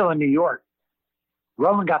 but it's still in New York.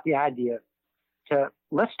 Roland got the idea to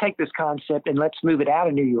let's take this concept and let's move it out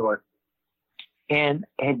of New York, and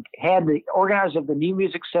had the organizers of the New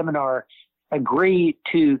Music Seminar agree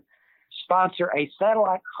to sponsor a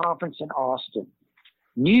satellite conference in Austin,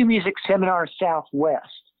 New Music Seminar Southwest.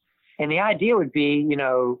 And the idea would be,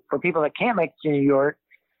 for people that can't make it to New York,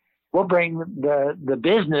 we'll bring the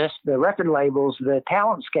business, the record labels, the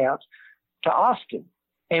talent scouts to Austin,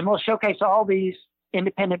 and we'll showcase all these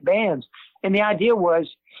independent bands. And the idea was,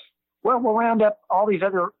 we'll round up all these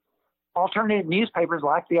other alternative newspapers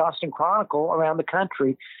like the Austin Chronicle around the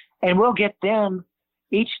country, and we'll get them,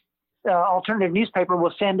 each alternative newspaper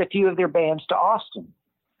will send a few of their bands to Austin,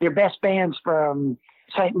 their best bands from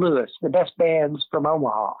St. Louis, the best bands from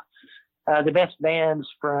Omaha, the best bands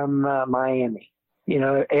from Miami.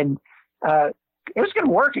 And it was going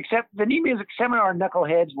to work, except the New Music Seminar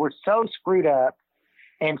knuckleheads were so screwed up,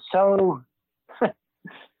 and so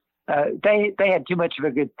they had too much of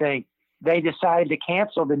a good thing. They decided to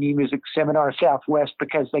cancel the New Music Seminar Southwest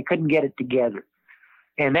because they couldn't get it together.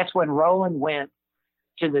 And that's when Roland went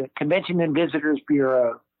to the Convention and Visitors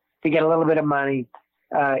Bureau to get a little bit of money.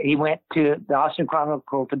 He went to the Austin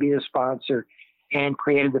Chronicle to be the sponsor and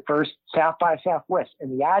created the first South by Southwest.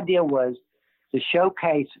 And the idea was to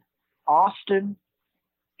showcase Austin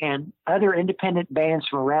and other independent bands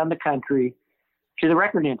from around the country to the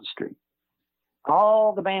record industry.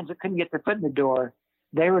 All the bands that couldn't get their foot in the door,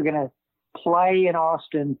 they were going to play in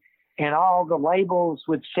Austin, and all the labels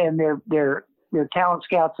would send their talent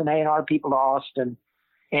scouts and A&R people to Austin.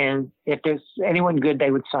 And if there's anyone good, they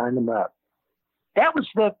would sign them up. That was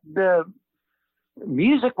the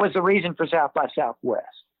music was the reason for South by Southwest.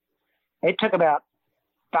 It took about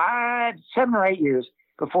 7 or 8 years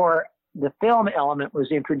before the film element was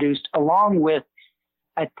introduced, along with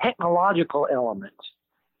a technological element.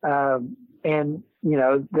 And,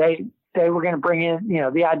 they were going to bring in,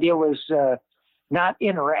 the idea was not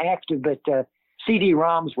interactive, but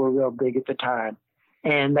CD-ROMs were real big at the time.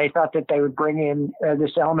 And they thought that they would bring in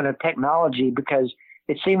this element of technology because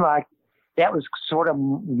it seemed like that was sort of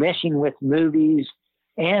meshing with movies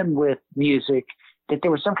and with music that there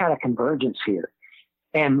was some kind of convergence here.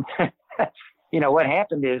 And, what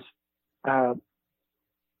happened is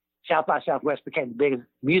South by Southwest became the biggest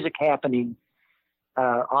music happening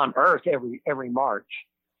on earth every March.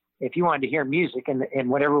 If you wanted to hear music and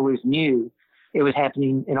whatever was new, it was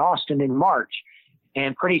happening in Austin in March.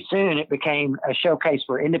 And pretty soon it became a showcase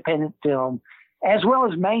for independent film as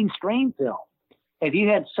well as mainstream film. If you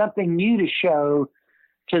had something new to show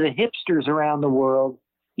to the hipsters around the world,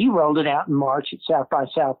 you rolled it out in March at South by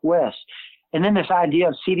Southwest. And then this idea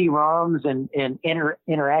of CD-ROMs and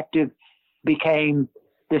interactive became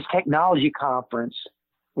this technology conference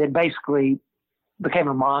that basically became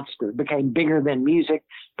a monster, became bigger than music,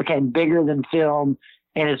 became bigger than film,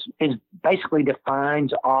 and is basically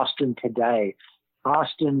defines Austin today.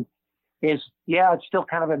 Austin is, it's still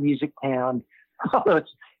kind of a music town, although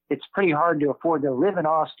it's pretty hard to afford to live in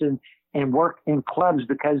Austin and work in clubs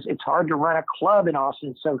because it's hard to run a club in Austin.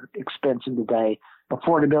 It's so expensive today.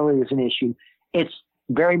 Affordability is an issue. It's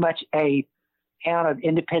very much a town of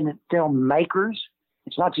independent filmmakers.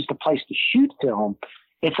 It's not just a place to shoot film.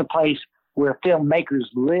 It's a place where filmmakers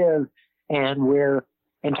live and where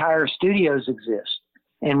entire studios exist.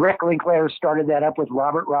 And Rick Linklater started that up with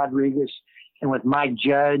Robert Rodriguez and with Mike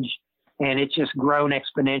Judge, and it's just grown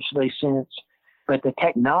exponentially since. But the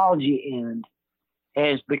technology end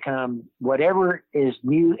has become whatever is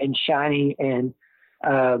new and shiny and,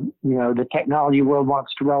 the technology world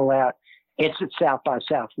wants to roll out. It's at South by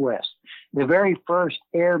Southwest. The very first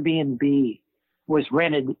Airbnb was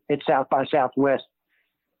rented at South by Southwest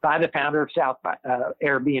by the founder of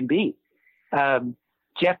Airbnb.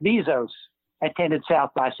 Jeff Bezos attended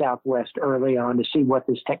South by Southwest early on to see what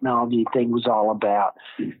this technology thing was all about.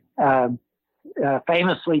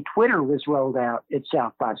 Famously, Twitter was rolled out at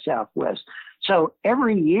South by Southwest. So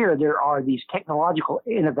every year there are these technological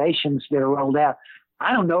innovations that are rolled out.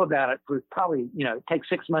 I don't know about it for probably, it takes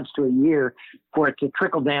 6 months to a year for it to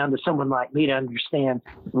trickle down to someone like me to understand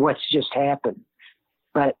what's just happened.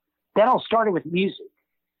 But that all started with music.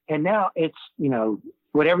 And now it's,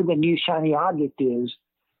 whatever the new shiny object is,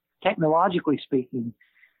 technologically speaking,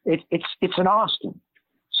 it's in Austin.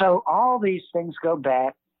 So all these things go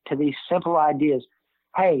back to these simple ideas.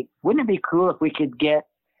 Hey, wouldn't it be cool if we could get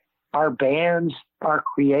our bands, our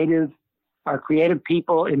creative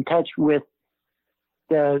people in touch with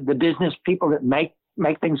the business people that make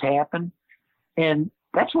things happen? And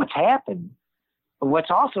that's what's happened. But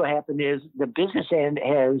what's also happened is the business end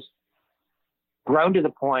has grown to the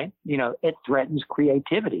point, it threatens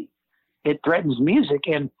creativity. It threatens music.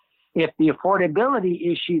 And if the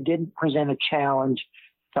affordability issue didn't present a challenge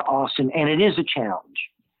to Austin, and it is a challenge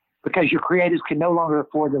because your creatives can no longer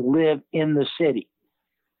afford to live in the city.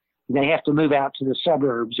 They have to move out to the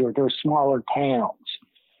suburbs or to smaller towns.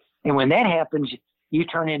 And when that happens, you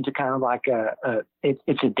turn into kind of like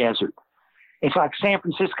it's a desert. It's like San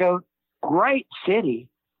Francisco, great city,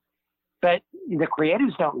 but the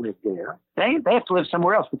creatives don't live there. They have to live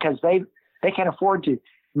somewhere else because they can't afford to.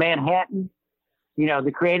 Manhattan,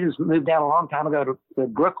 the creatives moved out a long time ago to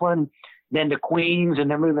Brooklyn, then to Queens, and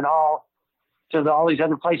they're moving all these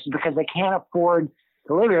other places because they can't afford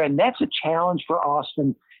to live here. And that's a challenge for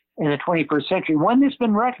Austin in the 21st century, one that's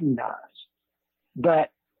been recognized.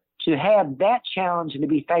 But to have that challenge and to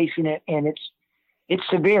be facing it, and it's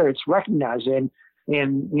severe, it's recognized, and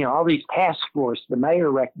all these task force, the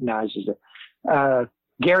mayor recognizes it.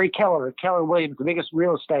 Gary Keller Williams, the biggest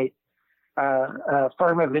real estate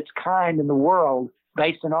firm of its kind in the world,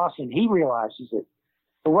 based in Austin, he realizes it.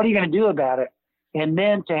 But what are you going to do about it? And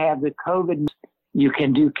then to have the COVID, you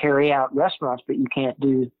can do carry out restaurants, but you can't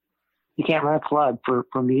run a club for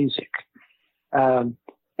music.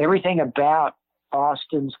 Everything about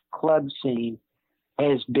Austin's club scene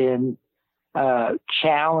has been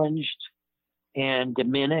challenged and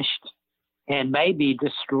diminished and maybe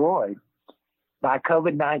destroyed by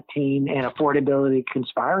COVID-19 and affordability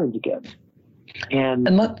conspiring together. And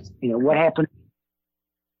what happened?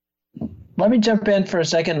 Let me jump in for a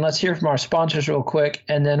second. Let's hear from our sponsors real quick,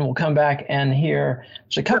 and then we'll come back and hear.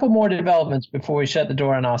 There's a couple more developments before we shut the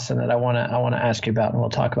door on Austin that I want to ask you about, and we'll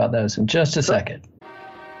talk about those in just a second.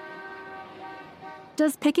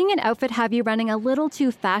 Does picking an outfit have you running a little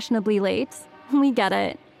too fashionably late? We get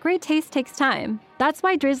it. Great taste takes time. That's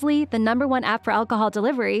why Drizzly, the #1 app for alcohol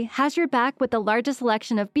delivery, has your back with the largest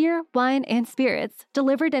selection of beer, wine, and spirits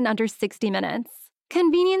delivered in under 60 minutes.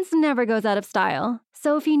 Convenience never goes out of style.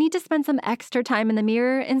 So if you need to spend some extra time in the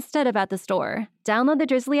mirror instead of at the store, download the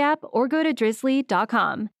Drizzly app or go to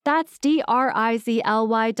drizzly.com. That's DRIZLY.com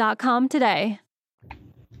today.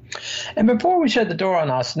 And before we shut the door on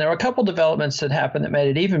Austin, there were a couple developments that happened that made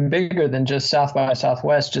it even bigger than just South by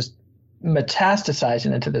Southwest just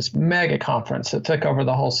metastasizing into this mega conference that took over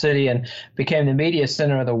the whole city and became the media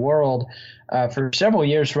center of the world for several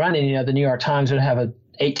years running. You know, the New York Times would have a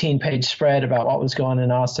 18-page spread about what was going on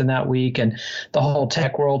in Austin that week, and the whole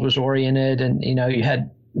tech world was oriented. And, you know, you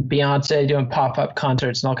had Beyonce doing pop-up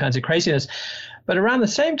concerts and all kinds of craziness. But around the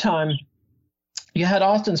same time, you had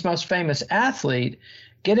Austin's most famous athlete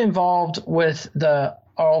get involved with our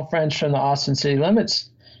old friends from the Austin City Limits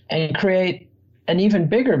and create an even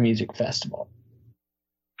bigger music festival.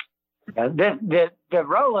 The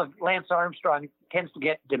role of Lance Armstrong tends to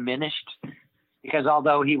get diminished because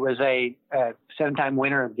although he was a 7-time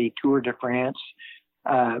winner of the Tour de France,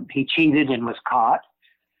 he cheated and was caught.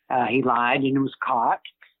 He lied and was caught.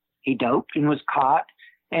 He doped and was caught.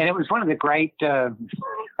 And it was one of the great,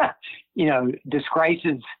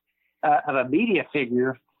 disgraces of a media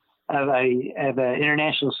figure, of an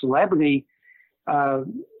international celebrity,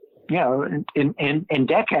 in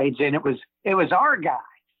decades. And it was our guy,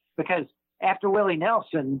 because after Willie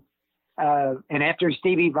Nelson and after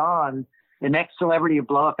Stevie Vaughan, the next celebrity to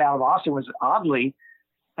blow up out of Austin was oddly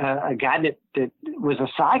a guy that was a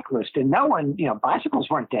cyclist. And no one, bicycles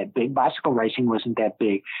weren't that big. Bicycle racing wasn't that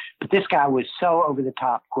big. But this guy was so over the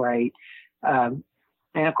top great. And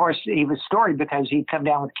of course, he was storied because he'd come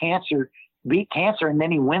down with cancer, beat cancer, and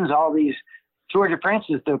then he wins all these Tour de France,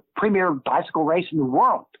 the premier bicycle race in the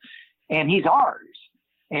world. And he's ours.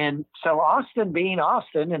 And so Austin being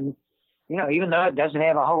Austin, and, even though it doesn't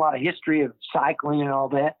have a whole lot of history of cycling and all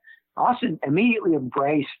that, Austin immediately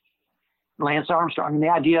embraced Lance Armstrong and the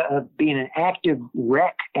idea of being an active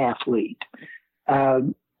rec athlete.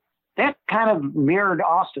 That kind of mirrored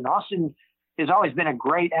Austin. Austin has always been a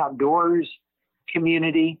great outdoors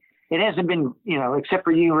community. It hasn't been, except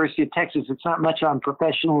for University of Texas, it's not much on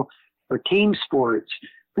professional or team sports.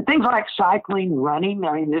 But things like cycling, running,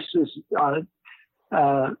 this is the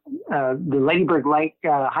Ladybird Lake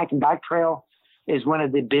Hike and Bike Trail is one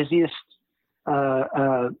of the busiest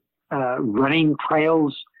running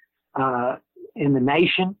trails in the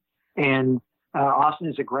nation. And Austin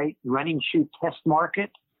is a great running shoe test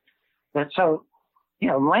market. So,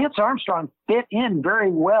 Lance Armstrong fit in very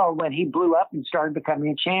well when he blew up and started becoming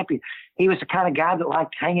a champion. He was the kind of guy that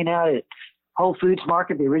liked hanging out at Whole Foods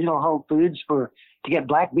Market, the original Whole Foods, to get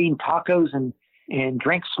black bean tacos and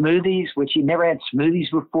drink smoothies, which he never had smoothies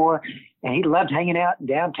before. And he loved hanging out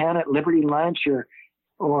downtown at Liberty Lunch or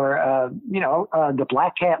the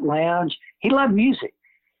Black Cat Lounge. He loved music.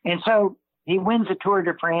 And so he wins the Tour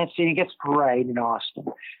de France and he gets a parade in Austin.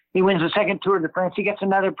 He wins the second Tour de France, he gets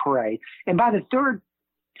another parade. And by the third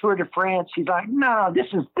Tour de France, he's like, no, this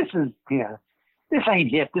ain't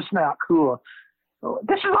hip. This is not cool.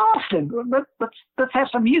 This is Austin. Let's have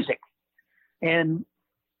some music. And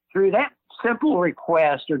through that simple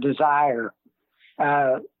request or desire,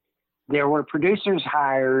 there were producers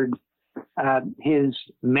hired. His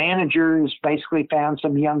managers basically found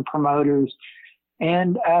some young promoters,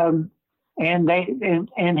 and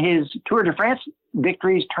his Tour de France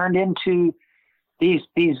victories turned into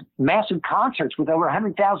these massive concerts with over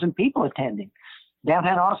 100,000 people attending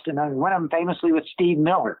downtown Austin. One of them famously with Steve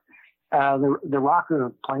Miller, the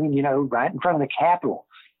rocker playing, right in front of the Capitol,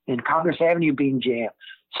 and Congress Avenue being jammed.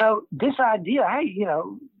 So this idea, hey,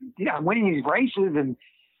 I'm winning these races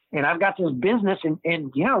and I've got this business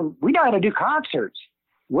and we know how to do concerts.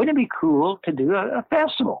 Wouldn't it be cool to do a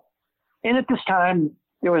festival? And at this time,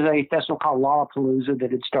 there was a festival called Lollapalooza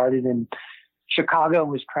that had started in Chicago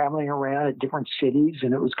and was traveling around at different cities.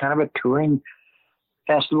 And it was kind of a touring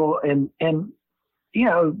festival. And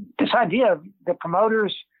this idea of the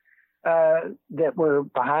promoters that were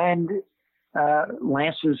behind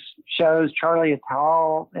Lance's shows, Charlie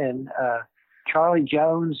Attal and Charlie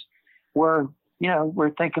Jones, we're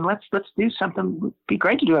thinking, let's do something. It'd be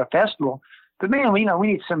great to do a festival, but man, we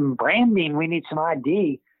need some branding, we need some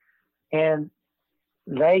ID. And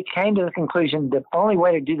they came to the conclusion the only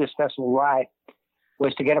way to do this festival right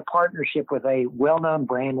was to get a partnership with a well-known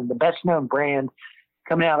brand, and the best-known brand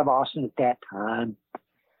coming out of Austin at that time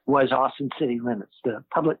was Austin City Limits, the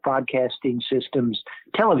Public Broadcasting System's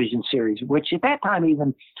television series, which at that time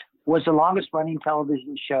even was the longest-running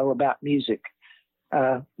television show about music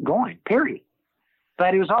going, period.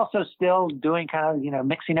 But it was also still doing kind of,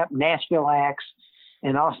 mixing up Nashville acts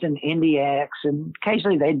and Austin indie acts, and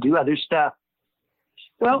occasionally they'd do other stuff.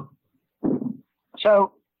 Well,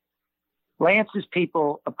 so Lance's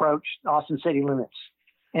people approached Austin City Limits,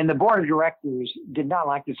 and the board of directors did not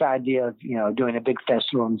like this idea of, doing a big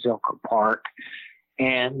festival in Zilker Park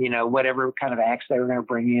and, whatever kind of acts they were going to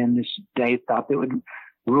bring in. They thought that would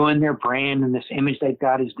ruin their brand and this image they've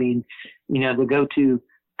got as being, the go-to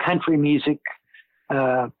country music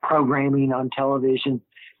programming on television.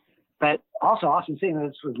 But also Austin City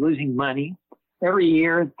Limits was losing money. Every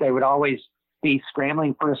year they would always be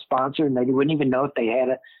scrambling for a sponsor, and they wouldn't even know if they had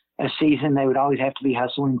a season. They would always have to be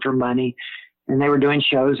hustling for money. And they were doing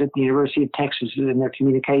shows at the University of Texas in their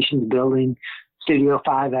communications building, Studio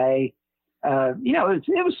 5A.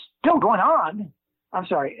 It was still going on. I'm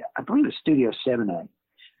sorry, I believe it was Studio 7A.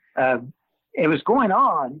 It was going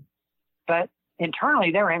on, but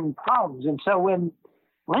internally they were having problems. And so when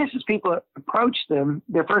Lance's people approached them,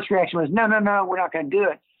 their first reaction was, no, we're not going to do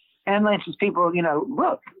it. And Lance's people,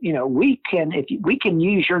 look, we can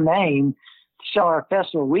use your name to sell our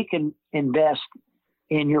festival. We can invest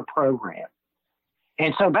in your program.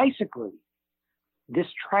 And so basically this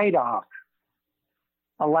trade-off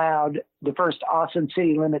allowed the first Austin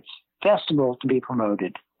City Limits Festival to be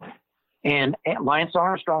promoted. And Lance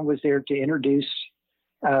Armstrong was there to introduce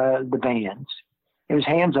the bands. It was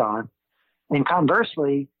hands-on. And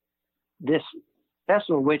conversely, this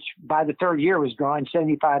festival, which by the third year was drawing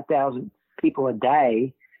 75,000 people a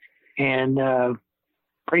day, and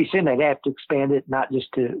pretty soon they'd have to expand it not just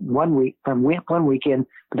to 1 week from one weekend,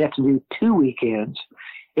 but they have to do 2 weekends.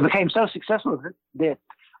 It became so successful that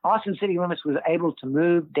Austin City Limits was able to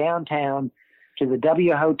move downtown to the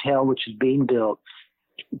W Hotel, which is being built,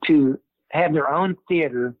 to have their own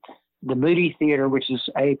theater, the Moody Theater, which is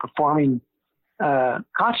a performing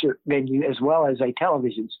concert venue as well as a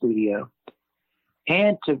television studio,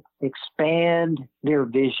 and to expand their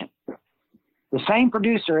vision. The same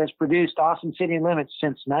producer has produced Austin City Limits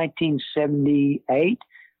since 1978,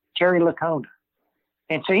 Terry Lacona.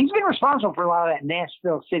 And so he's been responsible for a lot of that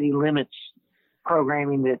Nashville City Limits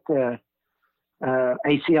programming that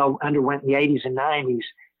ACL underwent in the 80s and 90s.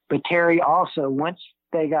 But Terry also, once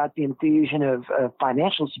they got the infusion of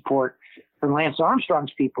financial support from Lance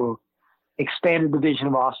Armstrong's people, expanded the vision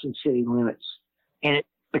of Austin City Limits. And it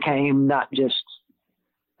became not just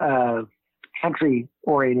country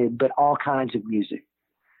oriented, but all kinds of music.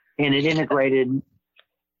 And it integrated,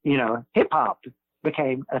 hip hop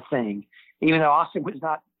became a thing, even though Austin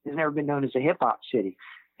has never been known as a hip hop city.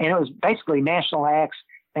 And it was basically national acts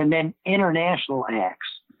and then international acts.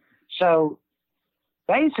 So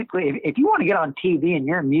basically, if you want to get on TV and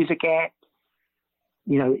you're a music act,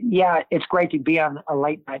 it's great to be on a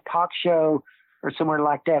late night talk show or somewhere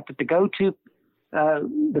like that. But the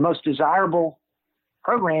most desirable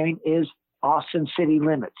programming is Austin City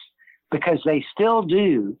Limits, because they still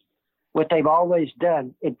do what they've always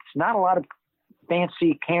done. It's not a lot of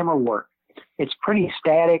fancy camera work. It's pretty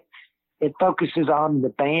static. It focuses on the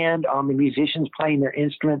band, on the musicians playing their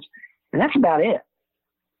instruments, and that's about it.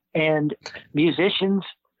 And musicians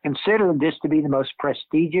consider this to be the most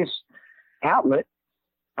prestigious outlet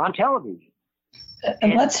on television.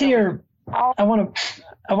 And let's hear. I want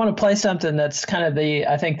to play something that's kind of the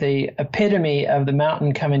epitome of the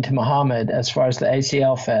mountain coming to Muhammad as far as the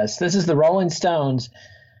ACL Fest. This is the Rolling Stones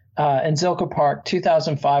in Zilker Park,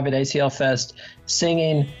 2005 at ACL Fest,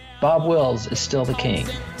 singing "Bob Wills is Still the King."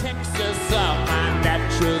 Texas, my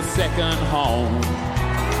natural second home,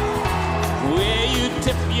 where you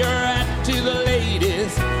tip your hat to the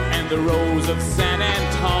ladies and the rose of San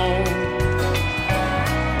Antone.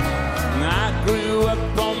 I grew up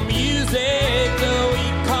on music that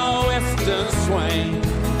we call Western swing.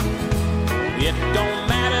 It don't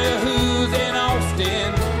matter who's in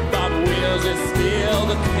Austin, Bob Wills is still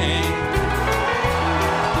the king.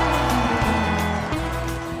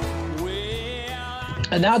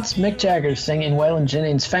 And now it's Mick Jagger singing Waylon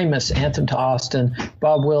Jennings' famous anthem to Austin,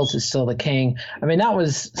 "Bob Wills is Still the King." I mean, that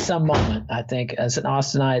was some moment, I think, as an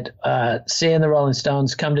Austinite, seeing the Rolling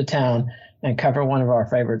Stones come to town and cover one of our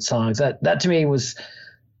favorite songs. That to me was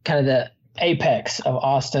kind of the apex of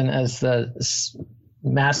Austin as the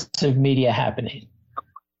massive media happening.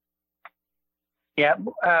 Yeah.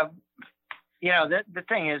 The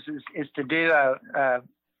thing is to do a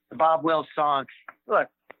Bob Wills song. Look,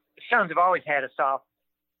 the Stones have always had a soft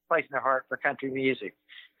place in their heart for country music.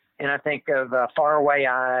 And I think of Faraway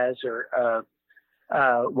Eyes or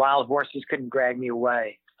Wild Horses Couldn't Drag Me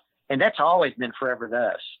Away. And that's always been Forever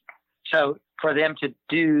Thus. So for them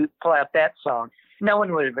to pull out that song, no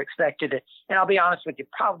one would have expected it. And I'll be honest with you,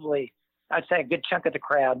 probably I'd say a good chunk of the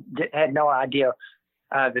crowd had no idea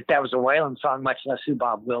that was a Waylon song, much less who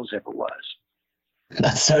Bob Wills ever was.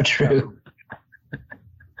 That's so true.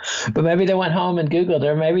 But maybe they went home and Googled it,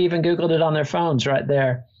 or maybe even Googled it on their phones right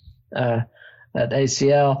there at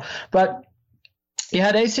ACL. But you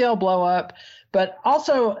had ACL blow up, but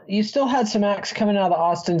also you still had some acts coming out of the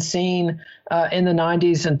Austin scene in the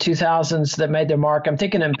 90s and 2000s that made their mark. I'm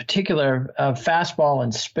thinking in particular of Fastball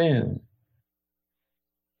and Spoon.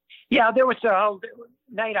 Yeah, there was a whole,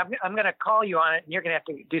 Nate, I'm going to call you on it, and you're going to have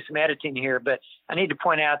to do some editing here, but I need to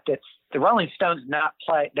point out that the Rolling Stones did not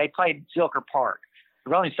play, they played Zilker Park.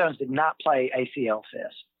 The Rolling Stones did not play ACL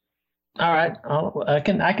Fest. All right. I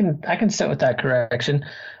can sit with that correction.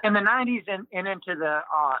 In the 90s and into the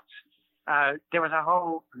aughts, there was a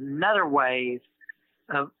whole another wave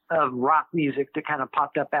of rock music that kind of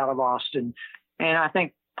popped up out of Austin. And I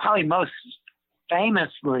think probably most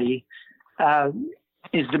famously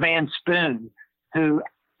is the band Spoon, who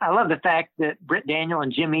I love the fact that Britt Daniel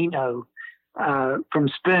and Jim Eno from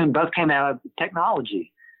Spoon both came out of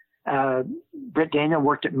technology. Britt Daniel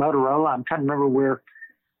worked at Motorola. I'm trying to remember where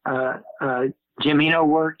Jim Eno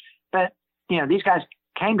worked. But, these guys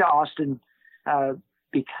came to Austin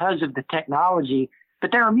because of the technology,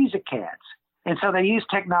 but they were music cats. And so they used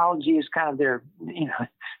technology as kind of their,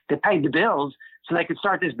 they paid the bills so they could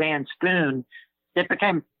start this band Spoon. It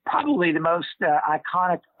became probably the most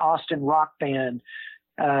iconic Austin rock band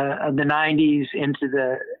of the 90s into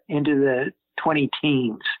the 20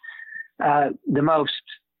 teens.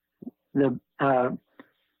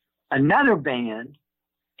 Another band,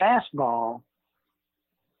 Fastball,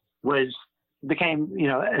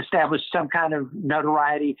 established some kind of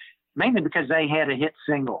notoriety, mainly because they had a hit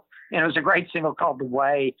single. And it was a great single called The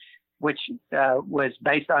Way, which was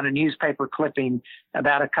based on a newspaper clipping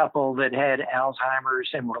about a couple that had Alzheimer's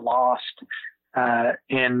and were lost,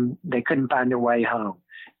 and they couldn't find their way home.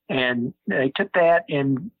 And they took that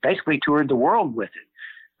and basically toured the world with it.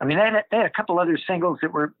 I mean, they had a couple other singles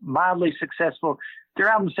that were mildly successful. Their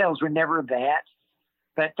album sales were never that,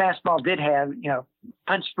 but Fastball did have,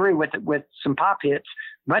 punched through with some pop hits,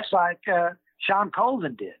 much like Sean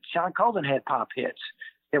Colvin did. Sean Colvin had pop hits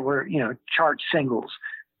that were, chart singles.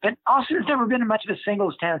 But Austin's never been much of a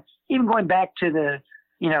singles town, even going back to the,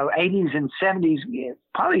 80s and 70s.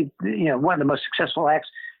 Probably, one of the most successful acts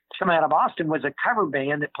to come out of Austin was a cover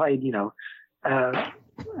band that played,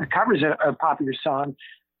 covers a popular song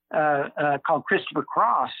called Christopher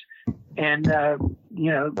Cross. And,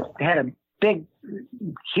 had a big,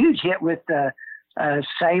 huge hit with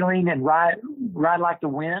Sailing and Ride Like the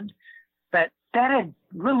Wind. But that had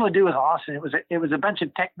little to do with Austin. It was a bunch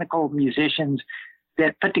of technical musicians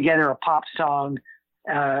that put together a pop song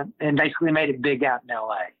and basically made it big out in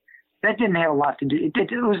LA. That didn't have a lot to do.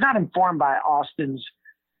 It was not informed by Austin's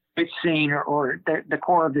scene or the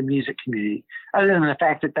core of the music community, other than the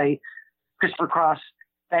fact that Christopher Cross,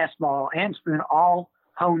 Fastball, and Spoon all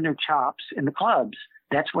honed their chops in the clubs.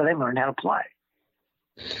 That's where they learned how to play.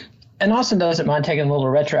 And Austin doesn't mind taking a little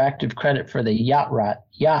retroactive credit for the yacht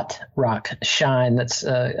rock shine that's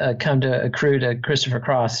come to accrue to Christopher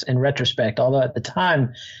Cross in retrospect, although at the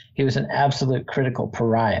time he was an absolute critical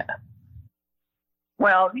pariah.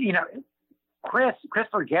 Well,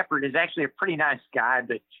 Christopher Gefford is actually a pretty nice guy,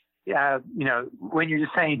 but when you're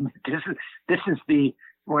just saying this is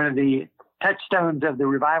one of the touchstones of the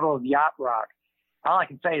revival of yacht rock, all I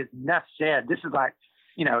can say is enough said. This is like,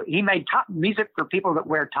 he made top music for people that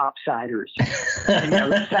wear topsiders,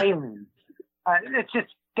 sailing. It's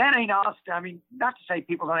just, that ain't Austin. I mean, not to say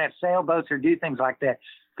people don't have sailboats or do things like that,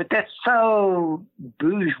 but that's so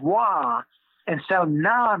bourgeois and so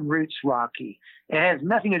non-roots rocky. It has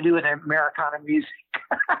nothing to do with Americana music.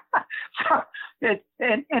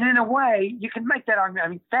 And in a way, you can make that argument. I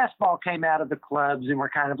mean, Fastball came out of the clubs and were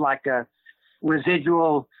kind of like a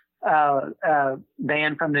residual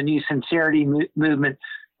band from the New Sincerity movement.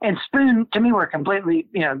 And Spoon, to me, were completely,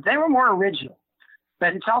 they were more original.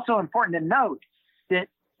 But it's also important to note that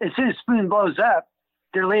as soon as Spoon blows up,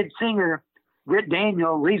 their lead singer, Britt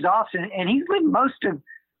Daniel, leaves Austin, and he's lived most of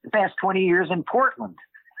the past 20 years in Portland.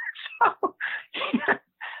 So,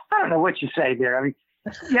 I don't know what you say there. I mean,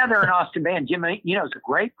 yeah, they're an Austin band. Jim, is a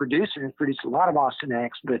great producer and produced a lot of Austin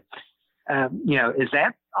acts, but, is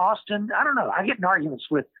that Austin? I don't know. I get in arguments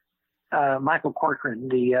with Michael Corcoran,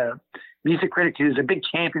 the music critic, who's a big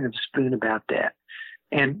champion of Spoon about that.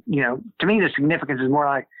 And, to me, the significance is more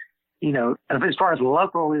like, as far as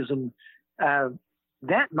localism,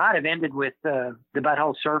 that might have ended with the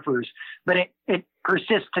Butthole Surfers, but it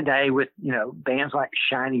persists today with, bands like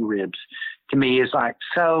Shiny Ribs. To me, is like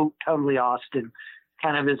so totally Austin,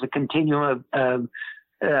 kind of as a continuum of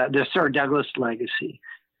the Sir Douglas legacy.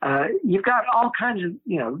 You've got all kinds of,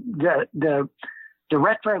 the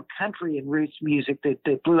retro country and roots music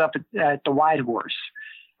that blew up at the White Horse,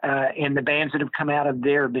 and the bands that have come out of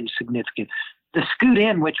there have been significant. The Scoot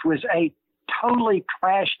In, which was a totally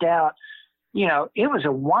trashed out, it was a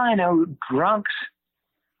wino drunks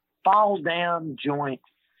fall down joint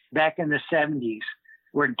back in the 70s,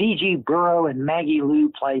 where D.G. Burrow and Maggie Lou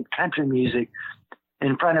played country music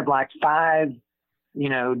in front of like 5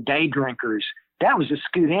 day drinkers. That was a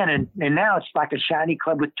scoot in, and now it's like a shiny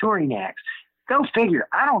club with touring acts. Go figure.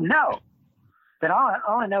 I don't know. But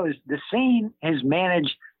all I know is the scene has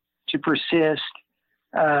managed to persist.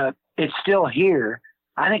 It's still here.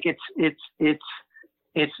 I think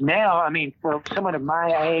it's now, I mean, for someone of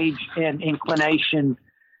my age and inclination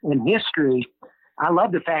in history, I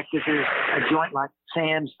love the fact that there's a joint like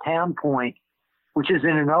Sam's Town Point, which is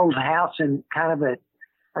in an old house in kind of a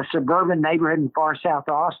suburban neighborhood in far south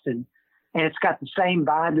Austin. And it's got the same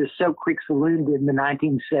vibe as Soap Creek Saloon did in the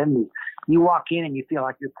 1970s. You walk in and you feel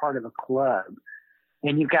like you're part of a club.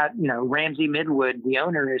 And you've got, Ramsey Midwood, the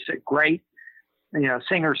owner, is a great,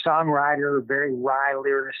 singer-songwriter, very wry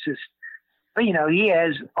lyricist. But, he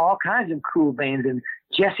has all kinds of cool bands. And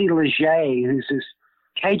Jesse Leger, who's this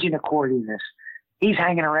Cajun accordionist, he's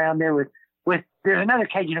hanging around there with there's another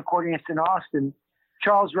Cajun accordionist in Austin,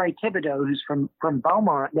 Charles Ray Thibodeau, who's from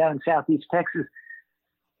Beaumont down in southeast Texas.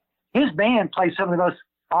 His band plays some of the most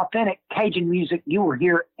authentic Cajun music you will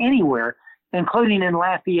hear anywhere, including in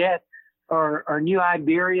Lafayette or New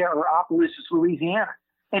Iberia or Opelousas, Louisiana.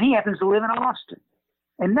 And he happens to live in Austin.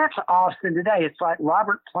 And that's Austin today. It's like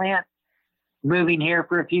Robert Plant moving here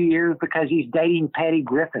for a few years because he's dating Patty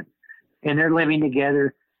Griffin, and they're living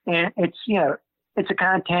together. And it's, it's a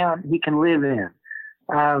kind of town he can live in.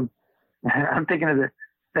 I'm thinking of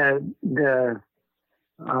the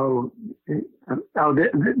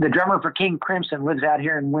drummer for King Crimson lives out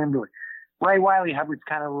here in Wembley. Ray Wiley Hubbard's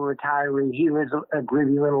kind of a retiree. He lives a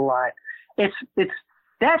groovy little life.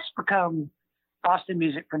 That's become Austin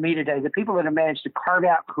music for me today. The people that have managed to carve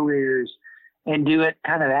out careers and do it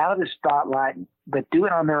kind of out of the spotlight, but do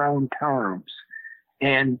it on their own terms.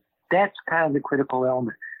 And that's kind of the critical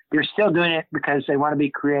element. They're still doing it because they want to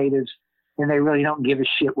be creatives, and they really don't give a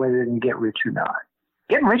shit whether they can get rich or not.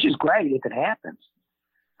 Getting rich is great if it happens.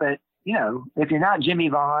 But, if you're not Jimmy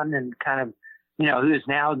Vaughn and kind of, who is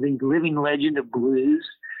now the living legend of blues,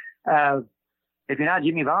 if you're not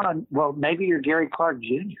Jimmy Vaughn, well, maybe you're Gary Clark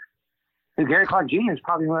Jr. So Gary Clark Jr. is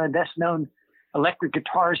probably one of the best known electric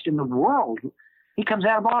guitarists in the world. He comes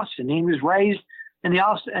out of Boston. He was raised in the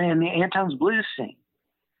Antone's blues scene.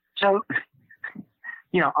 So,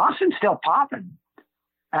 Austin's still popping.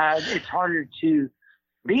 It's harder to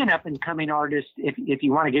be an up-and-coming artist if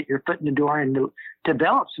you want to get your foot in the door and to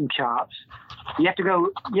develop some chops. You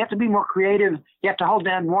have to be more creative. You have to hold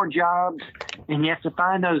down more jobs, and you have to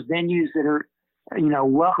find those venues that are,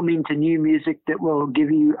 welcoming to new music that will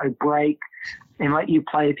give you a break and let you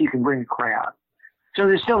play if you can bring a crowd. So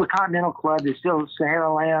there's still the Continental Club, there's still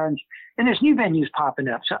Sahara Lounge, and there's new venues popping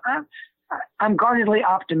up. So I'm guardedly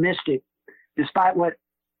optimistic, despite what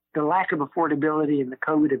the lack of affordability and the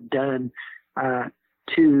COVID have done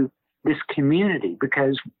to this community,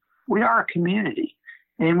 because we are a community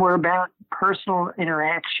and we're about personal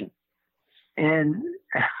interaction. And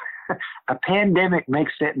a pandemic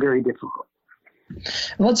makes that very difficult.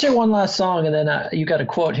 Let's hear one last song, and then you got a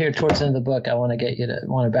quote here towards the end of the book I want to get you to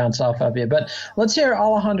want to bounce off of you. But let's hear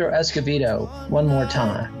Alejandro Escovedo one more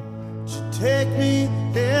time. Take me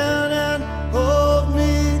in and hold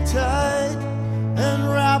me tight and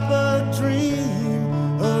wrap a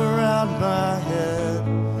dream around my head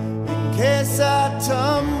in case I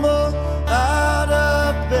tumble out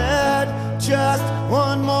of bed just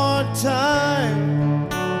one more time.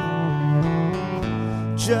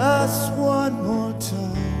 Just one more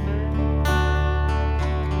time.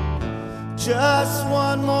 Just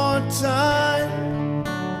one more time.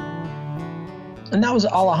 And that was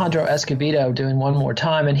Alejandro Escovedo doing One More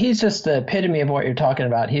Time. And he's just the epitome of what you're talking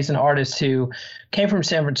about. He's an artist who came from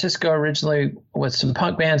San Francisco originally with some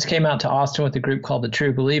punk bands, came out to Austin with a group called the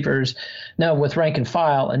True Believers, with Rank and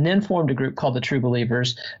File, and then formed a group called the True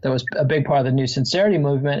Believers that was a big part of the New Sincerity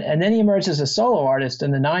movement. And then he emerged as a solo artist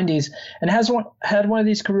in the 90s and had one of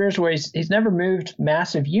these careers where he's never moved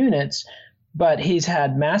massive units, but he's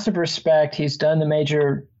had massive respect. He's done the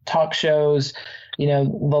major talk shows,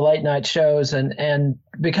 the late night shows, and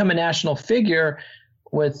become a national figure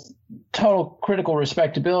with total critical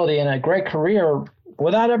respectability and a great career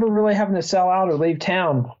without ever really having to sell out or leave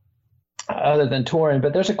town other than touring.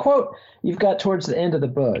 But there's a quote you've got towards the end of the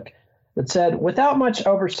book that said, "Without much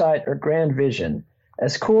oversight or grand vision,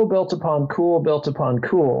 as cool built upon cool built upon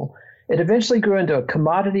cool, it eventually grew into a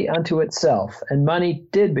commodity unto itself, and money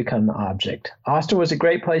did become the object. Austin was a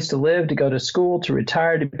great place to live, to go to school, to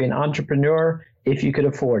retire, to be an entrepreneur, if you could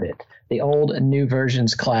afford it. The old and new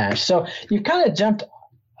versions clash." So you've kind of jumped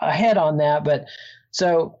ahead on that, but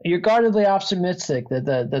so you're guardedly optimistic that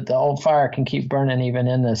the old fire can keep burning even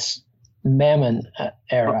in this Mammon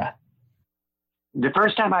era. The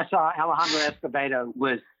first time I saw Alejandro Escovedo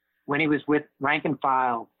was when he was with Rank and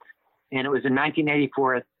File, and it was in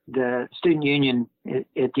 1984 at the Student Union at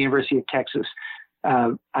the University of Texas.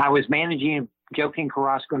 I was managing Joe King,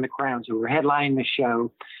 Carrasco, and the Crowns, who were headlining the show,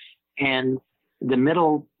 and the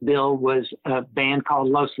middle bill was a band called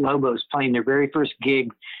Los Lobos playing their very first gig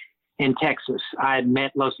in Texas. I had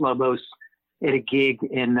met Los Lobos at a gig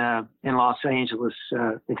in Los Angeles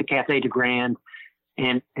at the Cafe de Grand,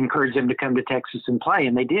 and encouraged them to come to Texas and play,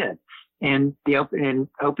 and they did. And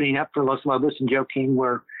opening up for Los Lobos and Joe King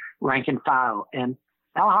were Rank and File, and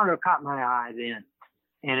Alejandro caught my eye then.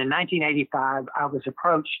 And in 1985, I was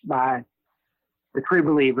approached by the True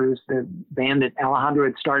Believers, the band that Alejandro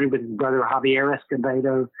had started with his brother Javier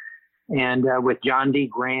Escobedo, and with John D.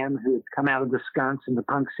 Graham, who had come out of the Skunks and the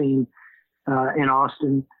punk scene in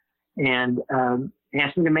Austin, and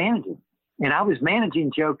asked me to manage him. And I was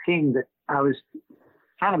managing Joe King, but I was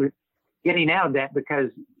kind of getting out of that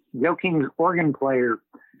because Joe King's organ player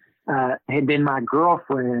had been my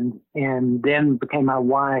girlfriend and then became my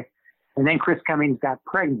wife. And then Chris Cummings got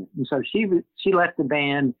pregnant. And so she left the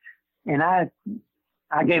band, and I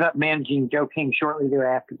gave up managing Joe King shortly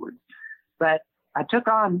thereafterwards. But I took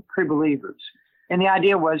on True Believers. And the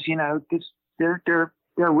idea was, they're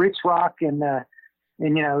roots rock and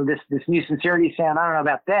this new Sincerity sound. I don't know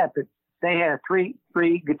about that, but they had three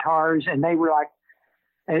guitars, and they were like,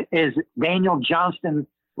 as Daniel Johnston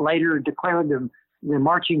later declared them, the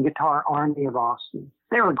marching guitar army of Austin.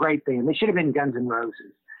 They were a great band. They should have been Guns N'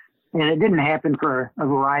 Roses. And it didn't happen for a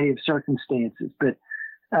variety of circumstances. But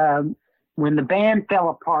when the band fell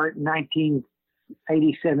apart in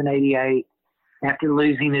 1987, 88, after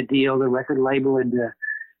losing a deal, the record label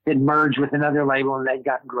had merged with another label, and they'd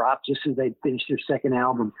gotten dropped just as they finished their second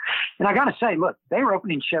album. And I got to say, look, they were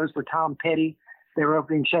opening shows for Tom Petty. They were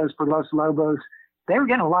opening shows for Los Lobos. They were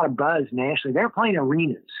getting a lot of buzz nationally. They were playing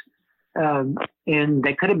arenas. And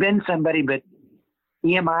they could have been somebody, but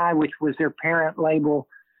EMI, which was their parent label,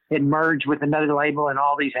 had merged with another label, and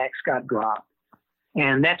all these acts got dropped.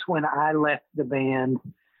 And that's when I left the band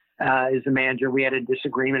as the manager. We had a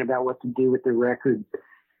disagreement about what to do with the record.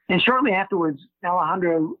 And shortly afterwards,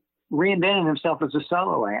 Alejandro reinvented himself as a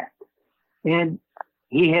solo act. And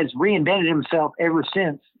he has reinvented himself ever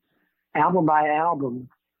since, album by album.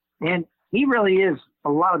 And he really is a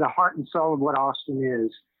lot of the heart and soul of what Austin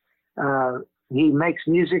is. He makes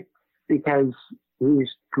music because he's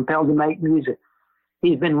compelled to make music.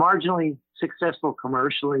 He's been marginally successful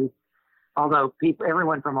commercially, although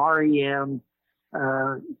everyone from REM,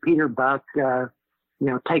 Peter Buck,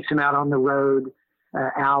 takes him out on the road.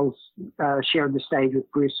 Al's shared the stage with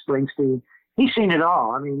Bruce Springsteen. He's seen it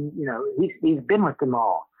all. I mean, he's been with them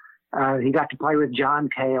all. He got to play with John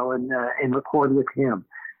Cale and record with him.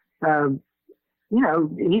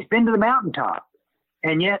 He's been to the mountaintop,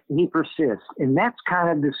 and yet he persists. And that's kind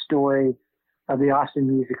of the story of the Austin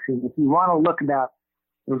music scene. If you want to look about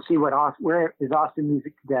and see where is Austin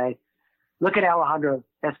music today, look at Alejandro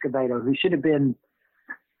Escobedo, who should have been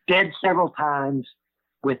dead several times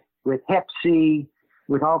with Hep C,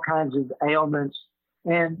 with all kinds of ailments.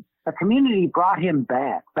 And a community brought him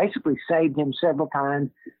back, basically saved him several times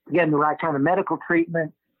to get him the right kind of medical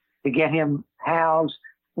treatment, to get him housed.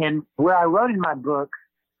 And where I wrote in my book,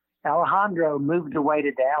 Alejandro moved away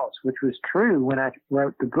to Dallas, which was true when I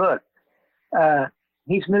wrote the book.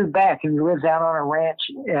 He's moved back and lives out on a ranch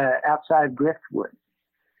outside Driftwood.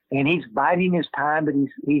 And he's biding his time, but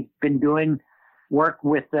he's been doing work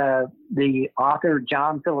with the author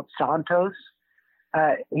John Philip Santos.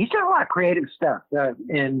 He's done a lot of creative stuff,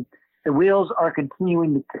 and the wheels are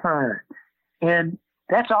continuing to turn. And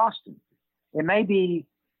that's Austin. It may be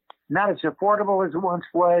not as affordable as it once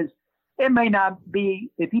was. It may not be,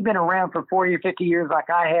 if you've been around for 40 or 50 years like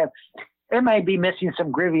I have, it may be missing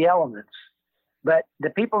some groovy elements. But the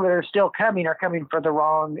people that are still coming are coming for the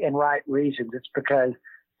wrong and right reasons. It's because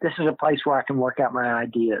this is a place where I can work out my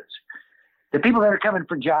ideas. The people that are coming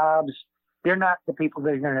for jobs, they're not the people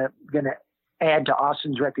that are going to add to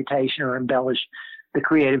Austin's reputation or embellish the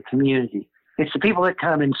creative community. It's the people that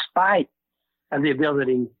come in spite of the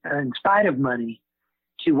ability, in spite of money,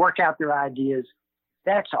 to work out their ideas.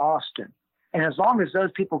 That's Austin. And as long as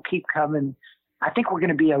those people keep coming, I think we're going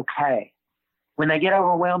to be okay. When they get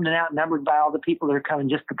overwhelmed and outnumbered by all the people that are coming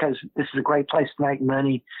just because this is a great place to make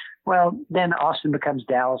money, well, then Austin becomes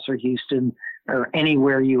Dallas or Houston or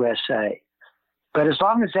anywhere USA. But as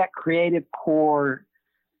long as that creative core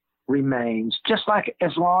remains, just like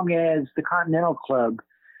as long as the Continental Club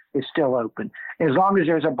is still open, as long as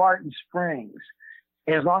there's a Barton Springs,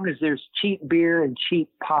 as long as there's cheap beer and cheap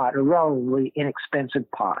pot, or relatively inexpensive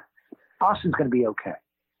pot, Austin's going to be okay.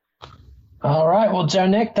 All right. Well, Joe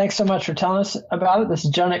Nick, thanks so much for telling us about it. This is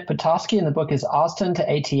Joe Nick Petoskey, and the book is Austin to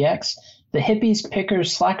ATX, The Hippies,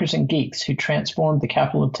 Pickers, Slackers, and Geeks Who Transformed the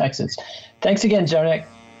Capital of Texas. Thanks again, Joe Nick.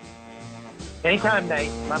 Anytime,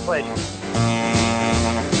 Nate. My pleasure.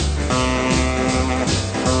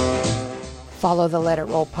 Follow the Let It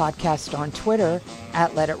Roll podcast on Twitter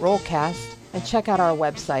at Let It Rollcast, and check out our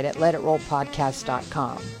website at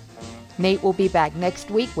letitrollpodcast.com. Nate will be back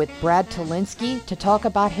next week with Brad Tolinsky to talk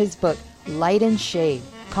about his book, Light and Shade,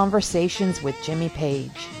 Conversations with Jimmy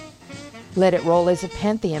Page. Let It Roll is a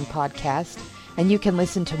Pantheon podcast, and you can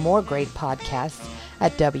listen to more great podcasts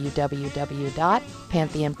at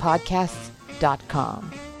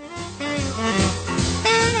www.pantheonpodcasts.com.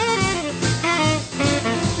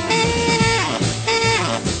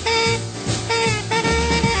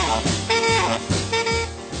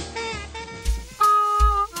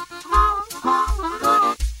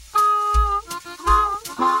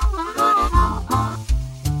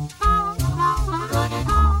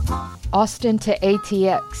 Austin to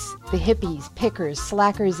ATX, The Hippies, Pickers,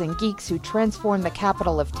 Slackers, and Geeks Who Transformed the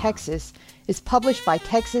Capital of Texas is published by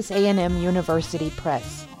Texas A&M University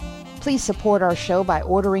Press. Please support our show by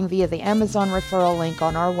ordering via the Amazon referral link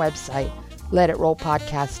on our website,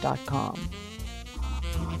 letitrollpodcast.com.